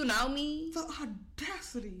 Bitch, do you know me? The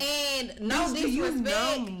audacity. And no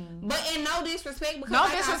disrespect. But in no disrespect, because no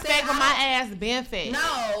disrespect when my ass been fake.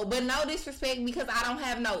 No, but no disrespect, because I don't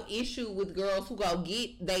have no issue with girls who go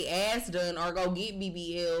get they ass done or go get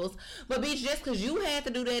BBLs. But bitch, just because you had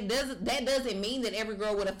to do that doesn't mean that every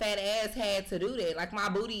girl with a fat ass had to do that. Like, my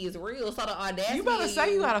booty is real, so the audacity. You better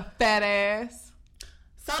say you got a fat ass.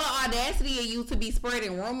 So the audacity of you to be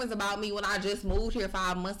spreading rumors about me when I just moved here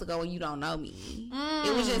 5 months ago and you don't know me.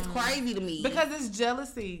 It was just crazy to me. Because it's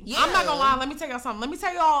jealousy. Yeah. I'm not gonna lie. Let me tell y'all something. Let me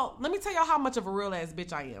tell y'all how much of a real ass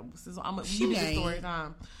bitch I am. Give me the story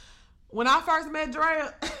time. When I first met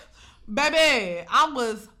Drea, baby, I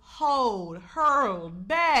was hurled,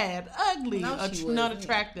 bad, ugly,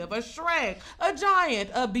 non-attractive, a Shrek, a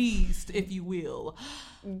giant, a beast, if you will.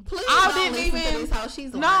 Please don't listen to this how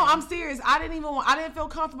she's lying. No, I'm serious. I didn't feel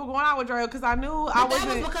comfortable going out with Drea because I knew I wasn't.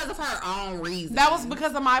 That was because of her own reason. That was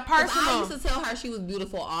because of my personal. I used to tell her she was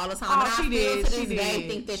beautiful all the time. Oh, she did. To this day,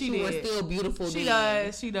 think that you were still beautiful. She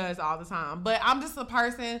does all the time. But I'm just a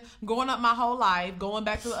person growing up my whole life. Going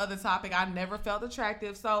back to the other topic, I never felt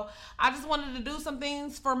attractive, so I just wanted to do some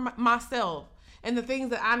things for myself and the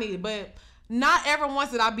things that I needed. But not ever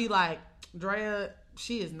once did I be like, Drea,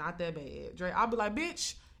 she is not that bad. Drea, I'll be like,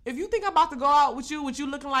 bitch, if you think I'm about to go out with you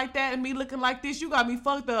looking like that and me looking like this, you got me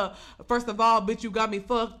fucked up. First of all, bitch, you got me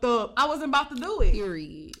fucked up. I wasn't about to do it.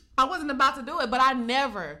 Period. I wasn't about to do it, but I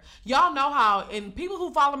never. Y'all know how, and people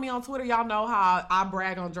who follow me on Twitter, y'all know how I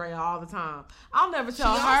brag on Drea all the time. I'll never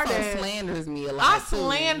tell her that. She slanders me a lot. I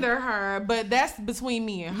slander her, but that's between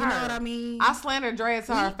me and her. You know what I mean? I slander Drea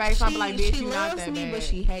to her face. I'm like, bitch, you not that bad. She loves me, but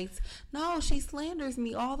she hates. No, she slanders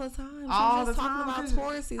me all the time. She all was the talking time. about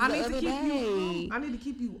Tauruses the other day. I need to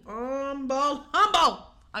keep you humble.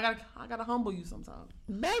 I gotta humble you sometimes,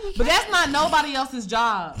 baby. But that's not nobody else's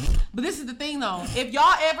job. But this is the thing, though. If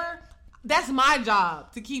y'all ever, that's my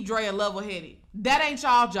job to keep Drea level-headed. That ain't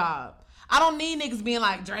y'all job. I don't need niggas being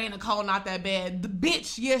like, Drea Nicole not that bad. The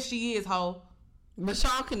bitch, yes, she is, ho. But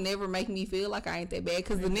y'all can never make me feel like I ain't that bad,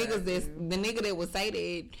 because the nigga that would say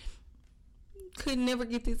that could never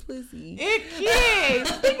get this pussy. Yeah.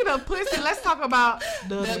 Speaking of pussy, let's talk about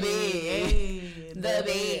the bed. The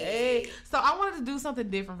bed. So I wanted to do something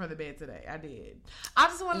different for the bed today. I did. I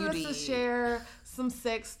just wanted us to share some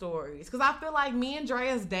sex stories, because I feel like me and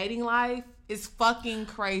Drea's dating life is fucking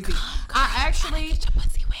crazy. I actually get your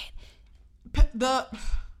pussy wet.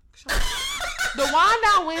 The Wind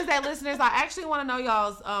Down Wednesday listeners, I actually want to know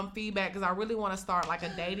y'all's feedback, because I really want to start like a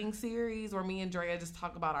dating series where me and Drea just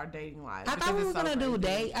talk about our dating lives. I thought we were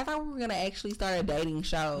gonna actually start a dating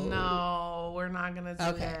show. No, we're not gonna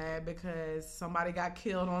do that, because somebody got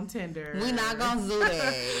killed on Tinder. We're not gonna do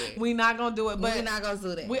that. We're not gonna do it. But we're not gonna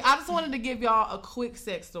do that. I just wanted to give y'all a quick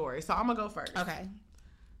sex story, so I'm gonna go first. Okay.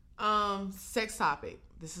 Sex topic.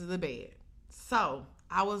 This is the bed. So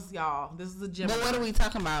this is a Gemini. But what are we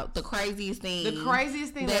talking about? The craziest thing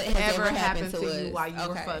that has ever happened to you while you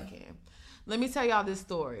were fucking. Let me tell y'all this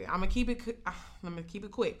story. I'm gonna keep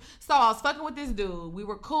it quick. So I was fucking with this dude. We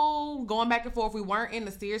were cool, going back and forth. We weren't in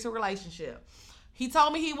a serious relationship. He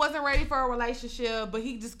told me he wasn't ready for a relationship, but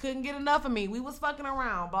he just couldn't get enough of me. We was fucking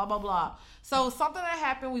around, blah, blah, blah. So something that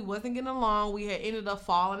happened, we wasn't getting along. We had ended up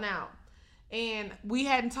falling out. And we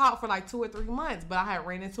hadn't talked for like 2 or 3 months, but I had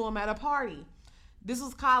ran into him at a party. This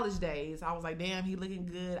was college days. I was like, damn, he looking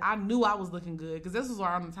good. I knew I was looking good because this was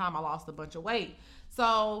around the time I lost a bunch of weight.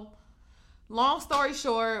 So, long story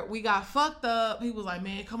short, we got fucked up. He was like,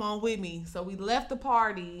 man, come on with me. So we left the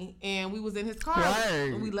party and we was in his car.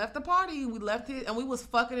 Word. We left the party. We left it and we was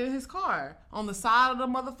fucking in his car on the side of the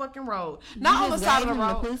motherfucking road. Not on the side of the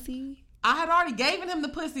road. Pussy? I had already given him the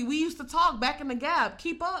pussy. We used to talk back in the Gap.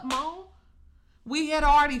 Keep up, Mo. We had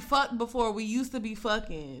already fucked before. We used to be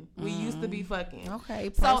fucking. Okay.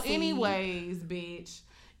 Proceed. So anyways, bitch.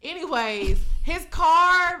 Anyways, his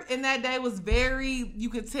car in that day was very, you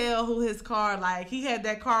could tell who his car, like, he had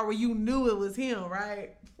that car where you knew it was him,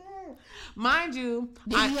 right? Mind you.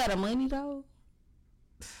 Did he have the money, though?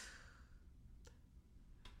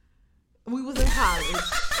 We was in college.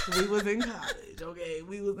 Okay?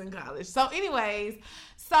 We was in college. So anyways,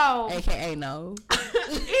 AKA no.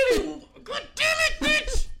 God damn it,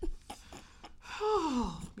 bitch.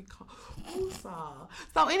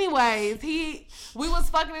 So anyways, we was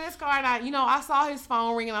fucking in his car and I saw his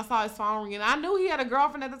phone ringing. I knew he had a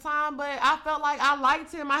girlfriend at the time, but I felt like I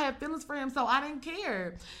liked him. I had feelings for him, so I didn't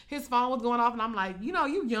care. His phone was going off and I'm like, you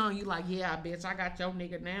young. You like, yeah, bitch, I got your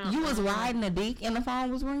nigga now. You was riding a dick and the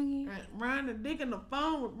phone was ringing? Riding the dick and the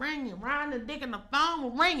phone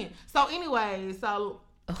was ringing. So anyways,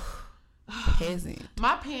 Peasant.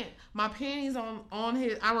 My panties on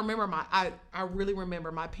his. I really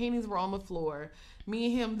remember my panties were on the floor. Me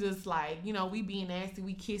and him just like, we being nasty,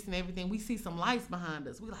 we kissing everything. We see some lights behind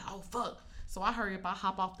us. We like, oh fuck. So I hurry up, I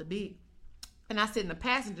hop off the dick, and I sit in the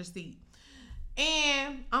passenger seat.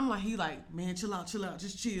 And I'm like, he like, man, chill out,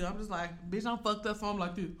 just chill. I'm just like, bitch, I'm fucked up, so I'm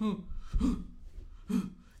like this. You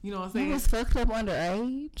know what I'm saying? You was fucked up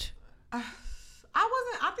underage? I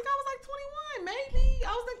think I was like 21, maybe.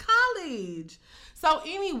 I was in college. So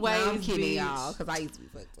anyways, no, I'm kidding, bitch. y'all, because I used to be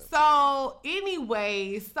fucked up. So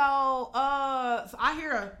anyways, so I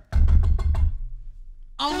hear a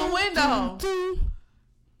on the window.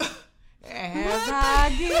 As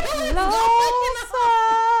I get closer.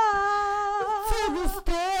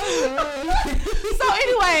 So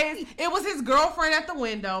anyways, it was his girlfriend at the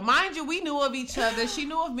window. Mind you, we knew of each other. She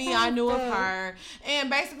knew of me. I knew of her. And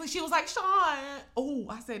basically she was like, Sean. Oh,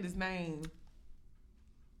 I said his name.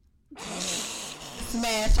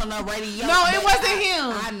 Smash on the radio. No, it wasn't him.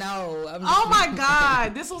 I know. Oh my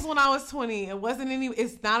God. This was when I was 20.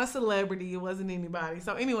 It's not a celebrity. It wasn't anybody.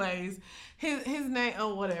 So anyways, his name,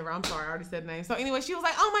 oh whatever. I'm sorry. I already said the name. So anyway, she was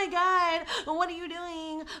like, oh my God, what are you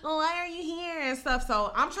doing? Why are you here? And stuff.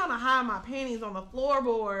 So I'm trying to hide my panties on the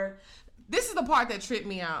floorboard. This is the part that tripped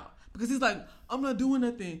me out. Because he's like, I'm not doing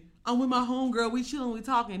nothing. I'm with my homegirl. We chilling, we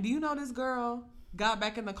talking. Do you know this girl got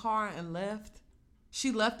back in the car and left?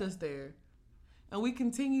 She left us there. And we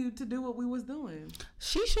continued to do what we was doing.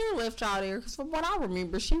 She should have left y'all there, because from what I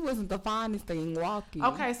remember, she wasn't the finest thing walking.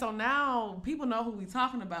 Okay, so now people know who we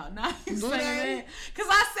talking about. Now you saying that. Because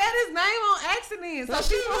I said his name on accident. So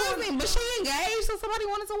she wasn't, but she engaged, so somebody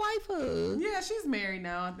wanted to wife her. Yeah, she's married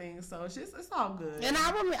now, I think. So it's all good. And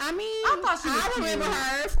I thought she was remember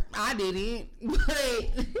her. I didn't.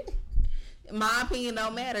 But my opinion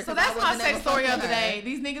don't matter. So that's my sex story of the day.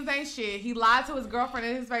 These niggas ain't shit. He lied to his girlfriend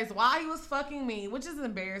in his face while he was fucking me, which is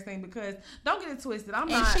embarrassing because don't get it twisted. I'm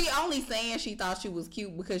not. And she only saying she thought she was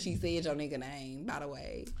cute because she said your nigga name, by the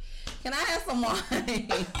way. Can I have some wine?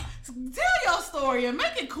 Tell your story and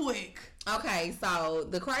make it quick. Okay, so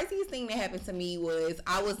the craziest thing that happened to me was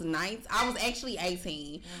I was actually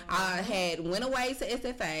 18. Mm-hmm. I had went away to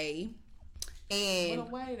SFA. And went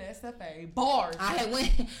away to SFA bars. I had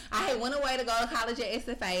went away to go to college at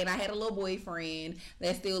SFA, and I had a little boyfriend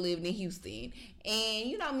that still lived in Houston.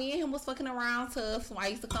 And me and him was fucking around tough. So I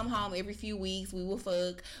used to come home every few weeks. We would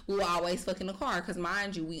fuck. We would always fuck in the car because,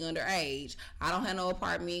 mind you, we underage. I don't have no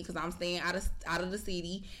apartment because I'm staying out of the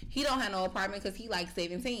city. He don't have no apartment because he like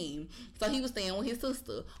 17. So he was staying with his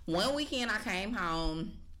sister. One weekend I came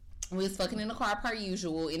home. We was fucking in the car per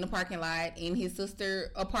usual in the parking lot in his sister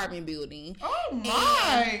apartment building. Oh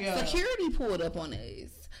my God. Security pulled up on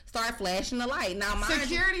us. Started flashing the light. Now,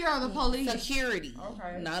 security or the police? Security.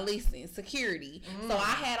 Okay. Now listen, security. So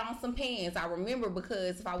I had on some pants. I remember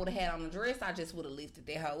because if I would have had on a dress, I just would have lifted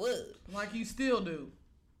that hoe up. Like you still do.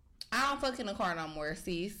 I don't fuck in the car no more,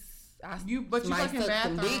 sis. You fucking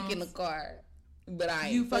bathrooms. Dick in the car, but I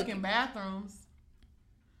ain't you fucking bathrooms.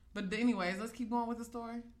 But anyways, let's keep going with the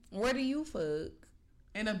story. Where do you fuck?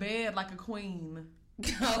 In a bed like a queen.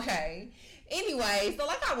 Okay. Anyway, so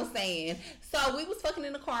like I was saying, so we was fucking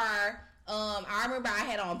in the car. I remember I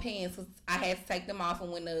had on pants because I had to take them off,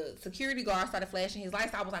 and when the security guard started flashing his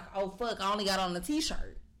lights, I was like, "Oh fuck! I only got on the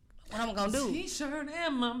t-shirt. What am I gonna do?" T-shirt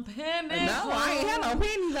and my panties. No, I ain't had no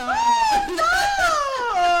panties on.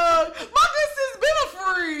 Oh, my sister's been a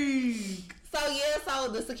freak. So yeah,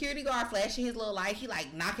 so the security guard flashing his little light, he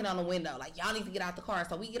like knocking on the window, like y'all need to get out the car.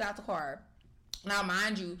 So we get out the car. Now,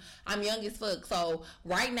 mind you, I'm young as fuck. So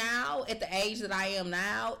right now, at the age that I am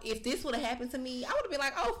now, if this would have happened to me, I would have been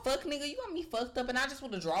like, "Oh fuck, nigga, you got me fucked up," and I just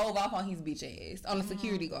would have drove off on his bitch ass on the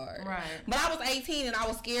security guard. Right. But I was 18 and I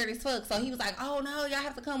was scared as fuck. So he was like, "Oh no, y'all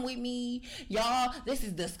have to come with me, y'all. This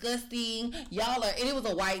is disgusting. Y'all are." And it was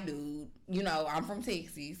a white dude. You know, I'm from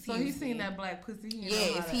Texas. So he seen that black pussy.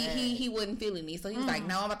 Yes, he wasn't feeling it. So he was like,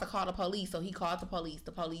 "No, I'm about to call the police." So he called the police.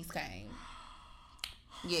 The police came.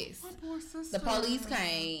 Yes. My poor sister. The police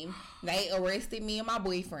came. They arrested me and my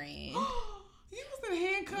boyfriend. You was in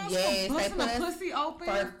handcuffs Yes, for busting they a put us pussy open?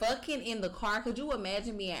 For fucking in the car. Could you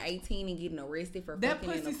imagine being 18 and getting arrested for that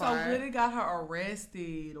fucking in the pussy car? so good it got her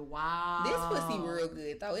arrested. Wow. This pussy real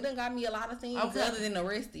good though. It done got me a lot of things Okay. other than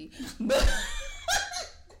arrested.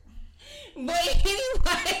 But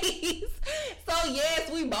anyways, so yes,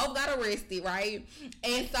 we both got arrested, right?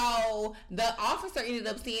 And so the officer ended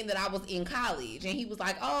up seeing that I was in college, and he was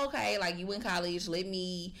like, "Oh, okay, like you in college, let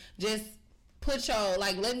me just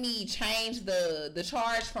let me change the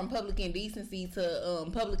charge from public indecency to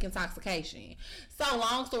public intoxication." So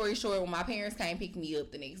long story short, when my parents came pick me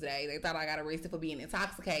up the next day, they thought I got arrested for being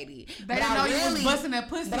intoxicated. They didn't know you was busting that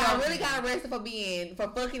pussy. But I really got arrested for fucking in the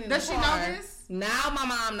car. Does she know this? Now my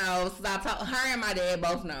mom knows. Cause I told her and my dad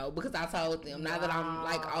both know because I told them. Now that I'm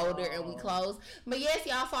like older and we close. But yes,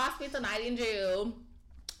 y'all. So I spent the night in jail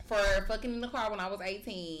for fucking in the car when I was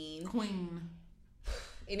 18. Queen.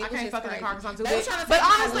 And it I was can't just fuck in the crazy. car because I'm too They big. was trying to But take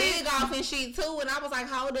my honestly, wig off and shit too, and I was like,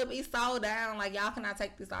 "Hold up, it's sold down. Like y'all cannot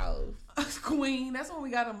take this off." Queen, that's when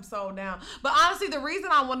we got them sold down. But honestly, the reason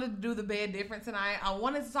I wanted to do the bed different tonight, I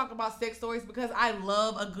wanted to talk about sex stories because I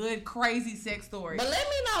love a good crazy sex story. But let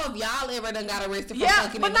me know if y'all ever done got arrested for yeah,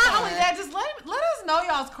 fucking but in the not car. only that, just let us know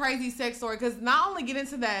y'all's crazy sex story. Because not only get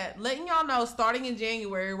into that, letting y'all know starting in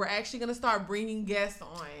January, we're actually gonna start bringing guests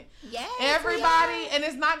on. Yes, Everybody, and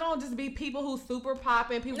it's not gonna just be people who super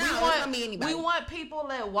popping. People, No, it's gonna be anybody. we want people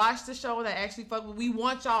that watch the show that actually fuck with. We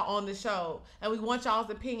want y'all on the show, and we want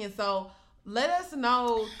y'all's opinion. So let us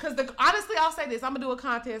know, because honestly, I'll say this: I'm gonna do a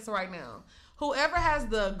contest right now. Whoever has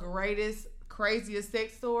the greatest, craziest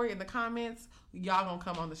sex story in the comments, y'all gonna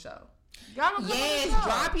come on the show. Y'all gonna come Yes, on the show.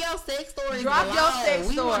 drop your sex stories. Drop below. your sex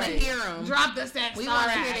We story. want to hear them. Drop the sex We story.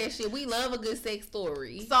 want to hear that shit. We love a good sex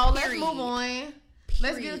story. So let's Period. move on.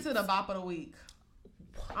 Let's get Period. into the bop of the week.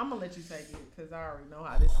 I'm gonna let you take it because I already know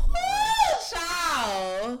how this is going. Woo,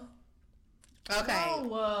 child. Okay.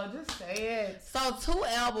 Oh, just say it. So 2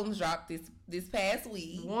 albums dropped this past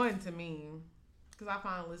week. One to me, because I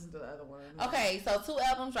finally listened to the other one. Okay, so 2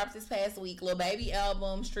 albums dropped this past week. Lil Baby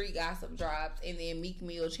album, Street Gossip dropped, and then Meek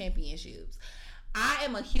Mill Championships. I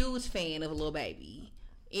am a huge fan of Lil Baby.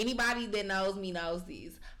 Anybody that knows me knows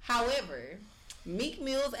this. However, Meek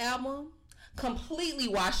Mill's album completely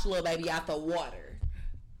washed Lil Baby out the water.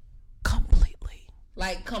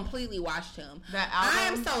 Completely washed him. That I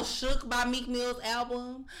album? am so shook by Meek Mill's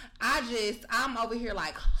album. I'm over here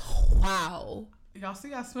like, wow. Y'all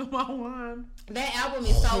see I smell my wine? That album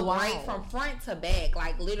is so Wow. great from front to back,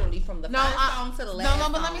 like literally from the first song to the last No,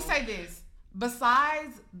 but song. let me say this.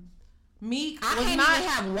 Besides Meek I was can't not even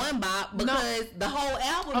have one bop because the whole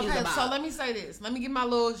album is okay, a bop. so let me say this. Let me give my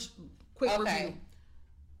little quick Okay. review.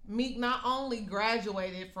 Meek not only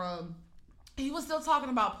graduated from, he was still talking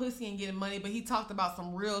about pussy and getting money, but he talked about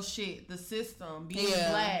some real shit. The system, being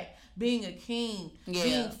black, being a king,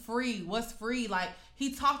 being free. What's free? Like,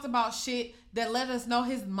 he talked about shit that let us know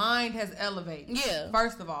his mind has elevated. Yeah.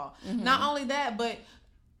 First of all. Not only that, but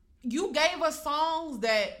you gave us songs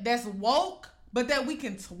that's woke, but that we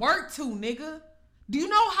can twerk to, nigga. Do you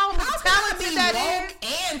know how talented that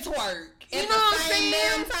is? And twerk. You at know the what I'm same saying?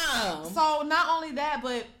 damn time. So not only that,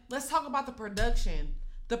 but let's talk about the production.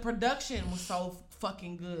 The production was so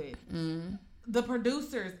fucking good. The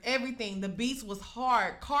producers, everything. The beats was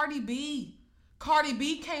hard. Cardi B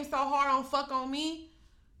came so hard on Fuck On Me.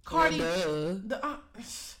 Cardi.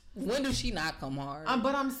 When do she not come hard?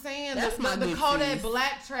 But I'm saying That's my the good Kodak sis.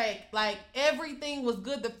 Black track, like everything was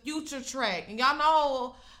good. The Future track, and y'all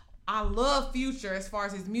know I love Future as far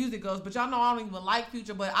as his music goes, but y'all know I don't even like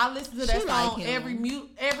Future. But I listen to that She like song him.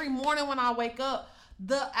 every morning when I wake up.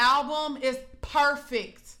 The album is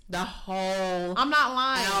perfect. The whole I'm not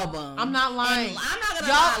lying. album. I'm not lying. And I'm not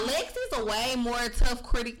gonna lie, Lex is a way more tough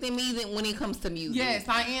critic than me when it comes to music. Yes,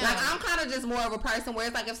 I am. Like, I'm kind of just more of a person where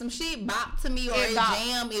it's like if some shit bop to me or a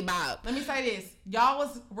jam, it bop. Let me say this. Y'all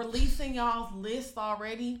was releasing y'all's lists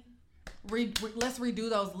already. Let's redo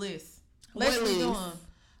those lists. Let's redo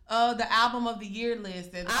them. The album of the year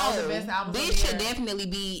list and all the best albums of the year. This should definitely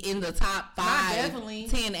be in the top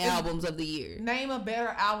 10 albums of the year. Name a better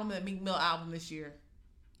album than Meek Mill album this year.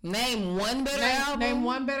 Name one better album? Name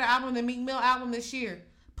one better album than Meek Mill album this year.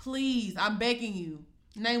 Please, I'm begging you.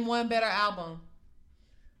 Name one better album.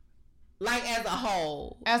 Like as a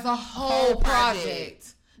whole. As a whole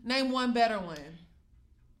project. Name one better one.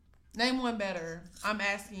 Name one better. I'm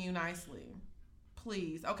asking you nicely.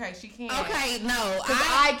 Please. Okay, she can't. Okay, no. Because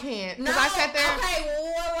I can't. Because I sat there.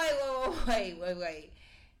 Okay, wait.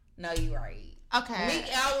 No, you're right. Okay.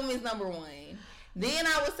 Meek album is number 1. Then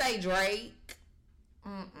I would say Drake.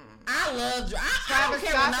 I love Drake. I don't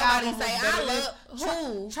care what nobody say. I love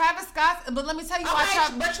who? Travis Scott. But let me tell you why.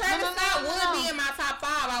 But Travis Scott would be in my top 5.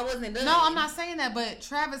 I wasn't done. No, I'm not saying that. But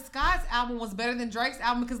Travis Scott's album was better than Drake's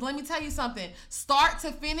album because let me tell you something. Start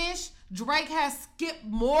to finish, Drake has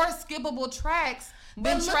more skippable tracks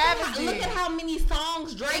than Travis did. Look at how many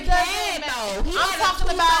songs Drake had, though. I'm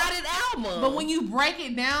talking about an album. But when you break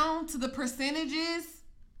it down to the percentages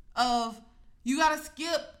of, you gotta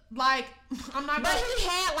skip. Like, I'm not. But he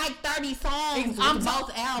had like 30 songs on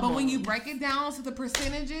both albums. But when you break it down to the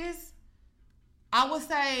percentages, I would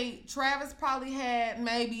say Travis probably had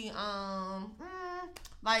maybe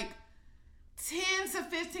like 10 to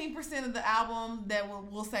 15% of the album that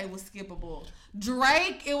we'll say was skippable.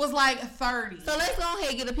 Drake, it was like 30. So let's go ahead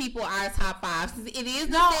and get the people our top 5. Since it is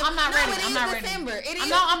no, I'm not ready. I'm not ready.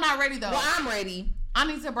 No, I'm not ready though. Well, I'm ready. I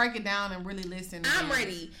need to break it down and really listen. I'm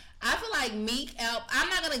ready. I feel like Meek album. I'm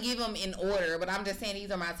not gonna give them in order, but I'm just saying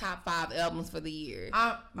these are my top 5 albums for the year.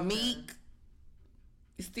 Okay. Meek,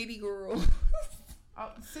 City Girl.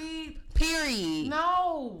 See, Period.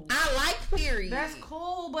 No, I like Period. That's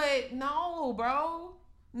cool, but no, bro.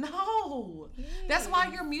 No, that's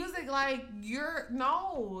why your music, like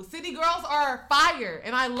City Girls are fire,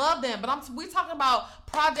 and I love them. But we talking about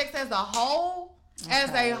projects as a whole. Okay.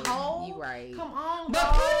 As a whole, you right. Come on,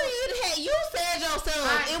 but bro. Period, you said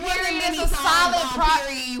yourself. It wasn't many songs on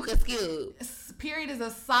Period you could skip. Period is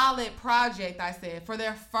a solid project. I said for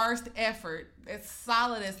their first effort, it's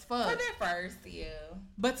solid as fuck. For their first, yeah.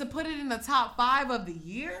 But to put it in the top 5 of the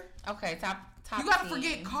year, okay, top. You gotta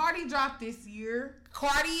forget Cardi dropped this year.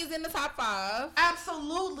 Cardi is in the top 5.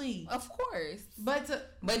 Absolutely, of course. But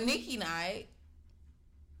Nicki not.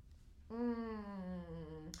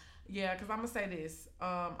 Yeah, because I'm gonna say this.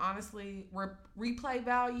 Honestly, replay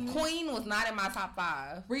value. Queen was not in my top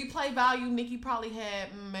 5. Replay value. Nicki probably had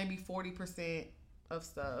maybe 40% of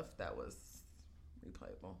stuff that was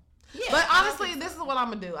replayable. Yeah, but honestly, this is what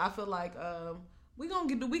I'm gonna do. I feel like we gonna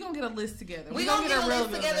get a list together. We gonna get a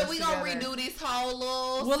list together. We gonna redo this whole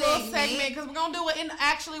little segment because we're gonna do it.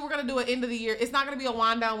 Actually, we're gonna do it end of the year. It's not gonna be a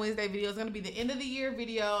wind down Wednesday video. It's gonna be the end of the year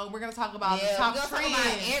video. We're gonna talk about the top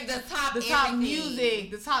trends, the top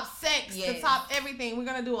music, the top sex, the top everything. We're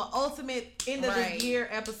gonna do an ultimate end of the year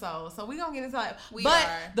episode. So we gonna get into it.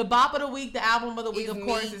 The bop of the week, the album of the week, of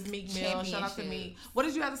course, is Meek Mill. Shout out to Meek. What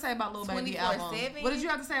did you have to say about Lil Baby album? What did you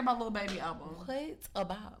have to say about Lil Baby album? What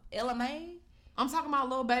about LMA? I'm talking about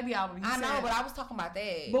Lil Baby album. I know, but I was talking about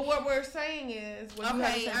that. But what we're saying is, what you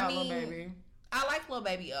have to say about Lil Baby? I like Lil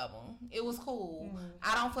Baby album. It was cool.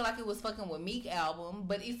 I don't feel like it was fucking with Meek album,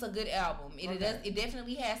 but it's a good album. It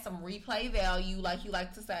definitely has some replay value, like you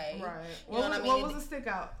like to say. Right. What was the stick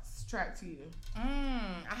out track to you?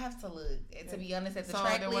 I have to look. To be honest, at the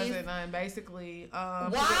track list. Wasn't none. Basically. Wow!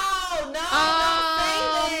 No! Don't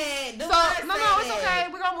say that. No, it's okay.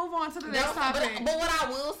 We're gonna move on to the next topic. But what I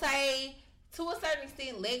will say, to a certain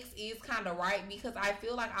extent, Lex is kind of right because I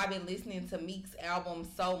feel like I've been listening to Meek's album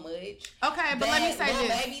so much. Okay, but let me say Lil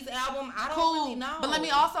this. Baby's album, I don't really know. But let me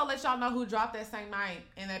also let y'all know who dropped that same night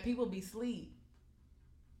and that people be sleep.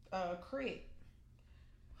 Crit.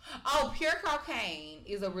 Oh, Pure Cocaine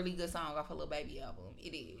is a really good song off a Lil Baby album. It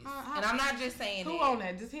is, and I'm not just saying who on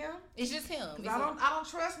that. Just him? It's just him. I don't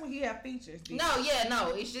trust when he have features. No,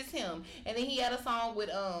 it's just him. And then he had a song with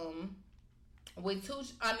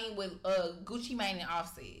Gucci Mane and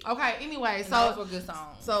Offset. Okay, anyway, so those were good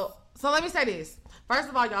songs. So let me say this. First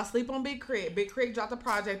of all, y'all sleep on Big Crit. Big Crit dropped a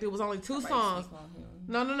project. It was only 2 songs.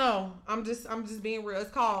 No. I'm just being real. It's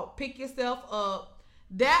called Pick Yourself Up.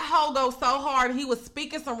 That hoe goes so hard. He was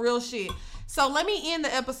speaking some real shit. So let me end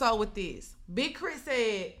the episode with this. Big Crit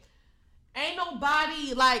said, ain't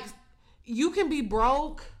nobody, like, you can be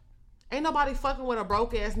broke Ain't nobody fucking with a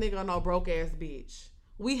broke ass nigga or no broke ass bitch.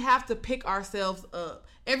 We have to pick ourselves up.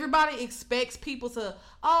 Everybody expects people to,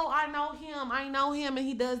 oh, I know him, and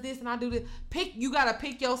he does this and I do this. You gotta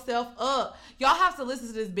pick yourself up. Y'all have to listen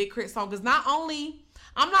to this Big Crit song, because not only,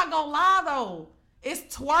 I'm not gonna lie though,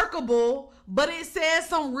 it's twerkable, but it says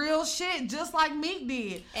some real shit, just like Meek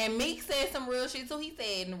did. And Meek said some real shit too. He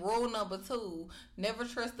said, rule number 2, never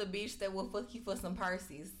trust a bitch that will fuck you for some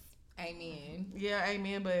purses. Amen. Yeah,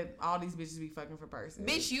 amen, but all these bitches be fucking for purses.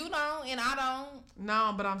 Bitch, you don't, and I don't.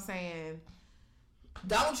 No, but I'm saying,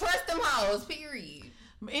 don't trust them hoes, period.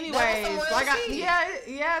 Anyways, like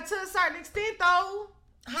yeah, to a certain extent though.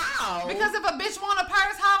 How? Because if a bitch want a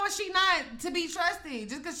purse, how is she not to be trusted?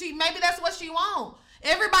 Just because maybe that's what she want.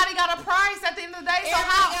 Everybody got a price at the end of the day. So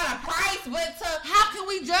everybody got a price, but how can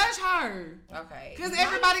we judge her? Okay. Because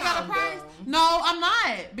everybody got a price. Dumb. No, I'm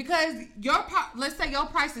not. Because let's say your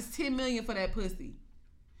price is $10 million for that pussy,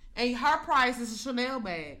 and her price is a Chanel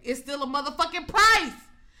bag. It's still a motherfucking price.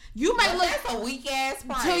 You may look. That's a weak ass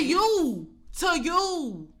price. To you.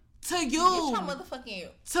 Get your motherfucking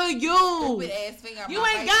stupid ass finger. You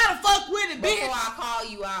ain't gotta fuck with it, bitch. Before I call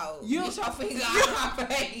you out, get your finger out my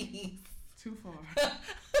face. Too far.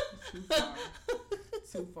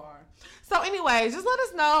 Too far. So anyways, just let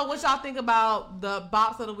us know what y'all think about the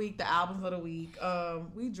bops of the week, the albums of the week.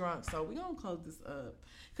 We drunk, so we gonna close this up.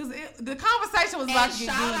 Because the conversation was about to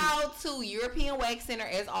get shout out to European Wax Center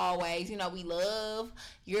as always. You know, we love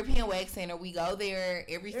European Wax Center. We go there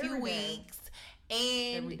every few weeks.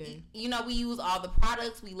 And, you know, we use all the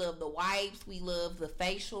products. We love the wipes. We love the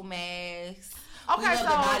facial masks. Okay, we love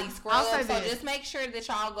the body scrub. So just make sure that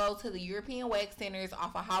y'all go to the European Wax Centers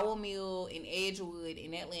off of Howell Mill in Edgewood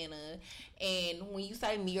in Atlanta. And when you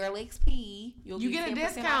say Mural XP, you get a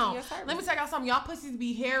discount. Let me tell y'all something. Y'all pussies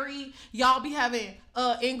be hairy. Y'all be having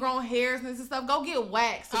ingrown hairs and stuff. Go get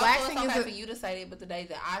waxed. Waxing is okay for you to say that, but the day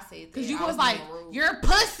that I said that, because you was like, you're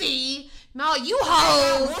pussy. No, you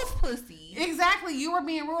hoes. Pussy. Exactly. You were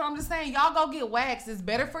being rude. I'm just saying, y'all go get waxed. It's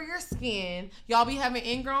better for your skin. Y'all be having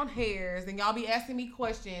ingrown hairs and y'all be asking me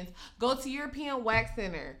questions. Go to European Wax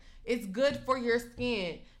Center. It's good for your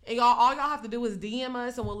skin. And all y'all have to do is DM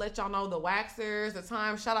us and we'll let y'all know the waxers, the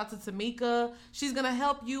time. Shout out to Tamika. She's going to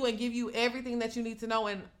help you and give you everything that you need to know,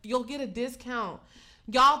 and you'll get a discount.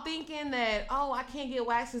 Y'all thinking that, oh, I can't get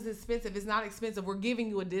waxed, it's expensive. It's not expensive. We're giving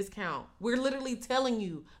you a discount. We're literally telling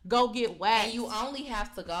you, go get waxed. And you only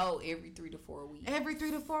have to go every 3 to 4 weeks. Every 3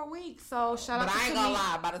 to 4 weeks. So shout out to Tamika. But I ain't gonna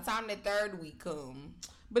lie, by the time that 3rd week come,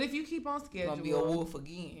 but if you keep on schedule, gonna be a wolf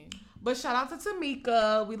again. But shout out to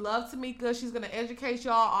Tamika. We love Tamika. She's going to educate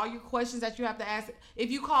y'all all your questions that you have to ask. If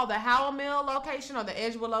you call the Howell Mill location or the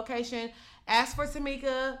Edgewood location, ask for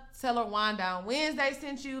Tamika. Tell her Wind Down Wednesday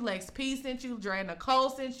sent you, Lex P sent you, Dre Nicole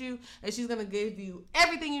sent you, and she's going to give you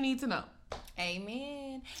everything you need to know.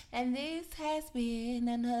 Amen. And this has been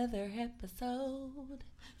another episode.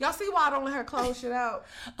 Y'all see why I don't let her close shit out?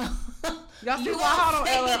 Y'all see why I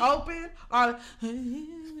don't let her open? Or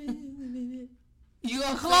you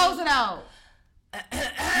gonna close it out?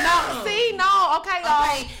 No, see, no, okay, y'all.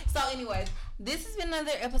 Okay, so anyways, this has been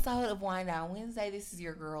another episode of Wind Down Wednesday. This is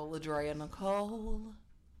your girl, Ladrea Nicole.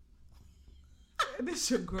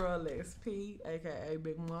 This your girl, Lex P, aka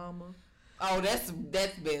Big Mama. Oh, that's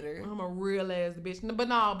better. I'm a real ass bitch. But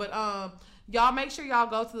y'all make sure y'all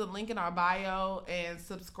go to the link in our bio and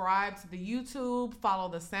subscribe to the YouTube, follow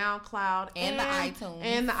the SoundCloud and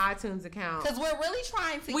the iTunes account. Because we're really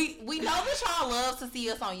trying to. We know that y'all love to see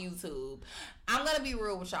us on YouTube. I'm gonna be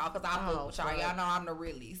real with y'all because I fuck with y'all. Y'all know I'm the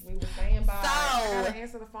realest. We were saying bye. So gotta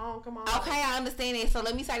answer the phone. Come on. Okay, I understand it. So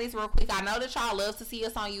let me say this real quick. I know that y'all love to see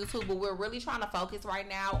us on YouTube, but we're really trying to focus right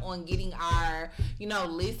now on getting our,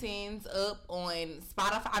 listens up on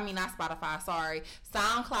Spotify. I mean, not Spotify. Sorry,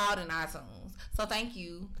 SoundCloud and iTunes. So thank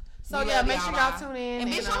you. So yeah, make sure y'all tune in.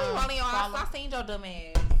 And bitch, don't be rolling your eyes. I seen your dumb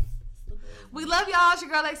ass. We love y'all. It's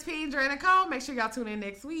your girl XP and Dre Nicole. Make sure y'all tune in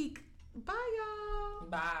next week. Bye, y'all.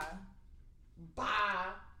 Bye. Bye.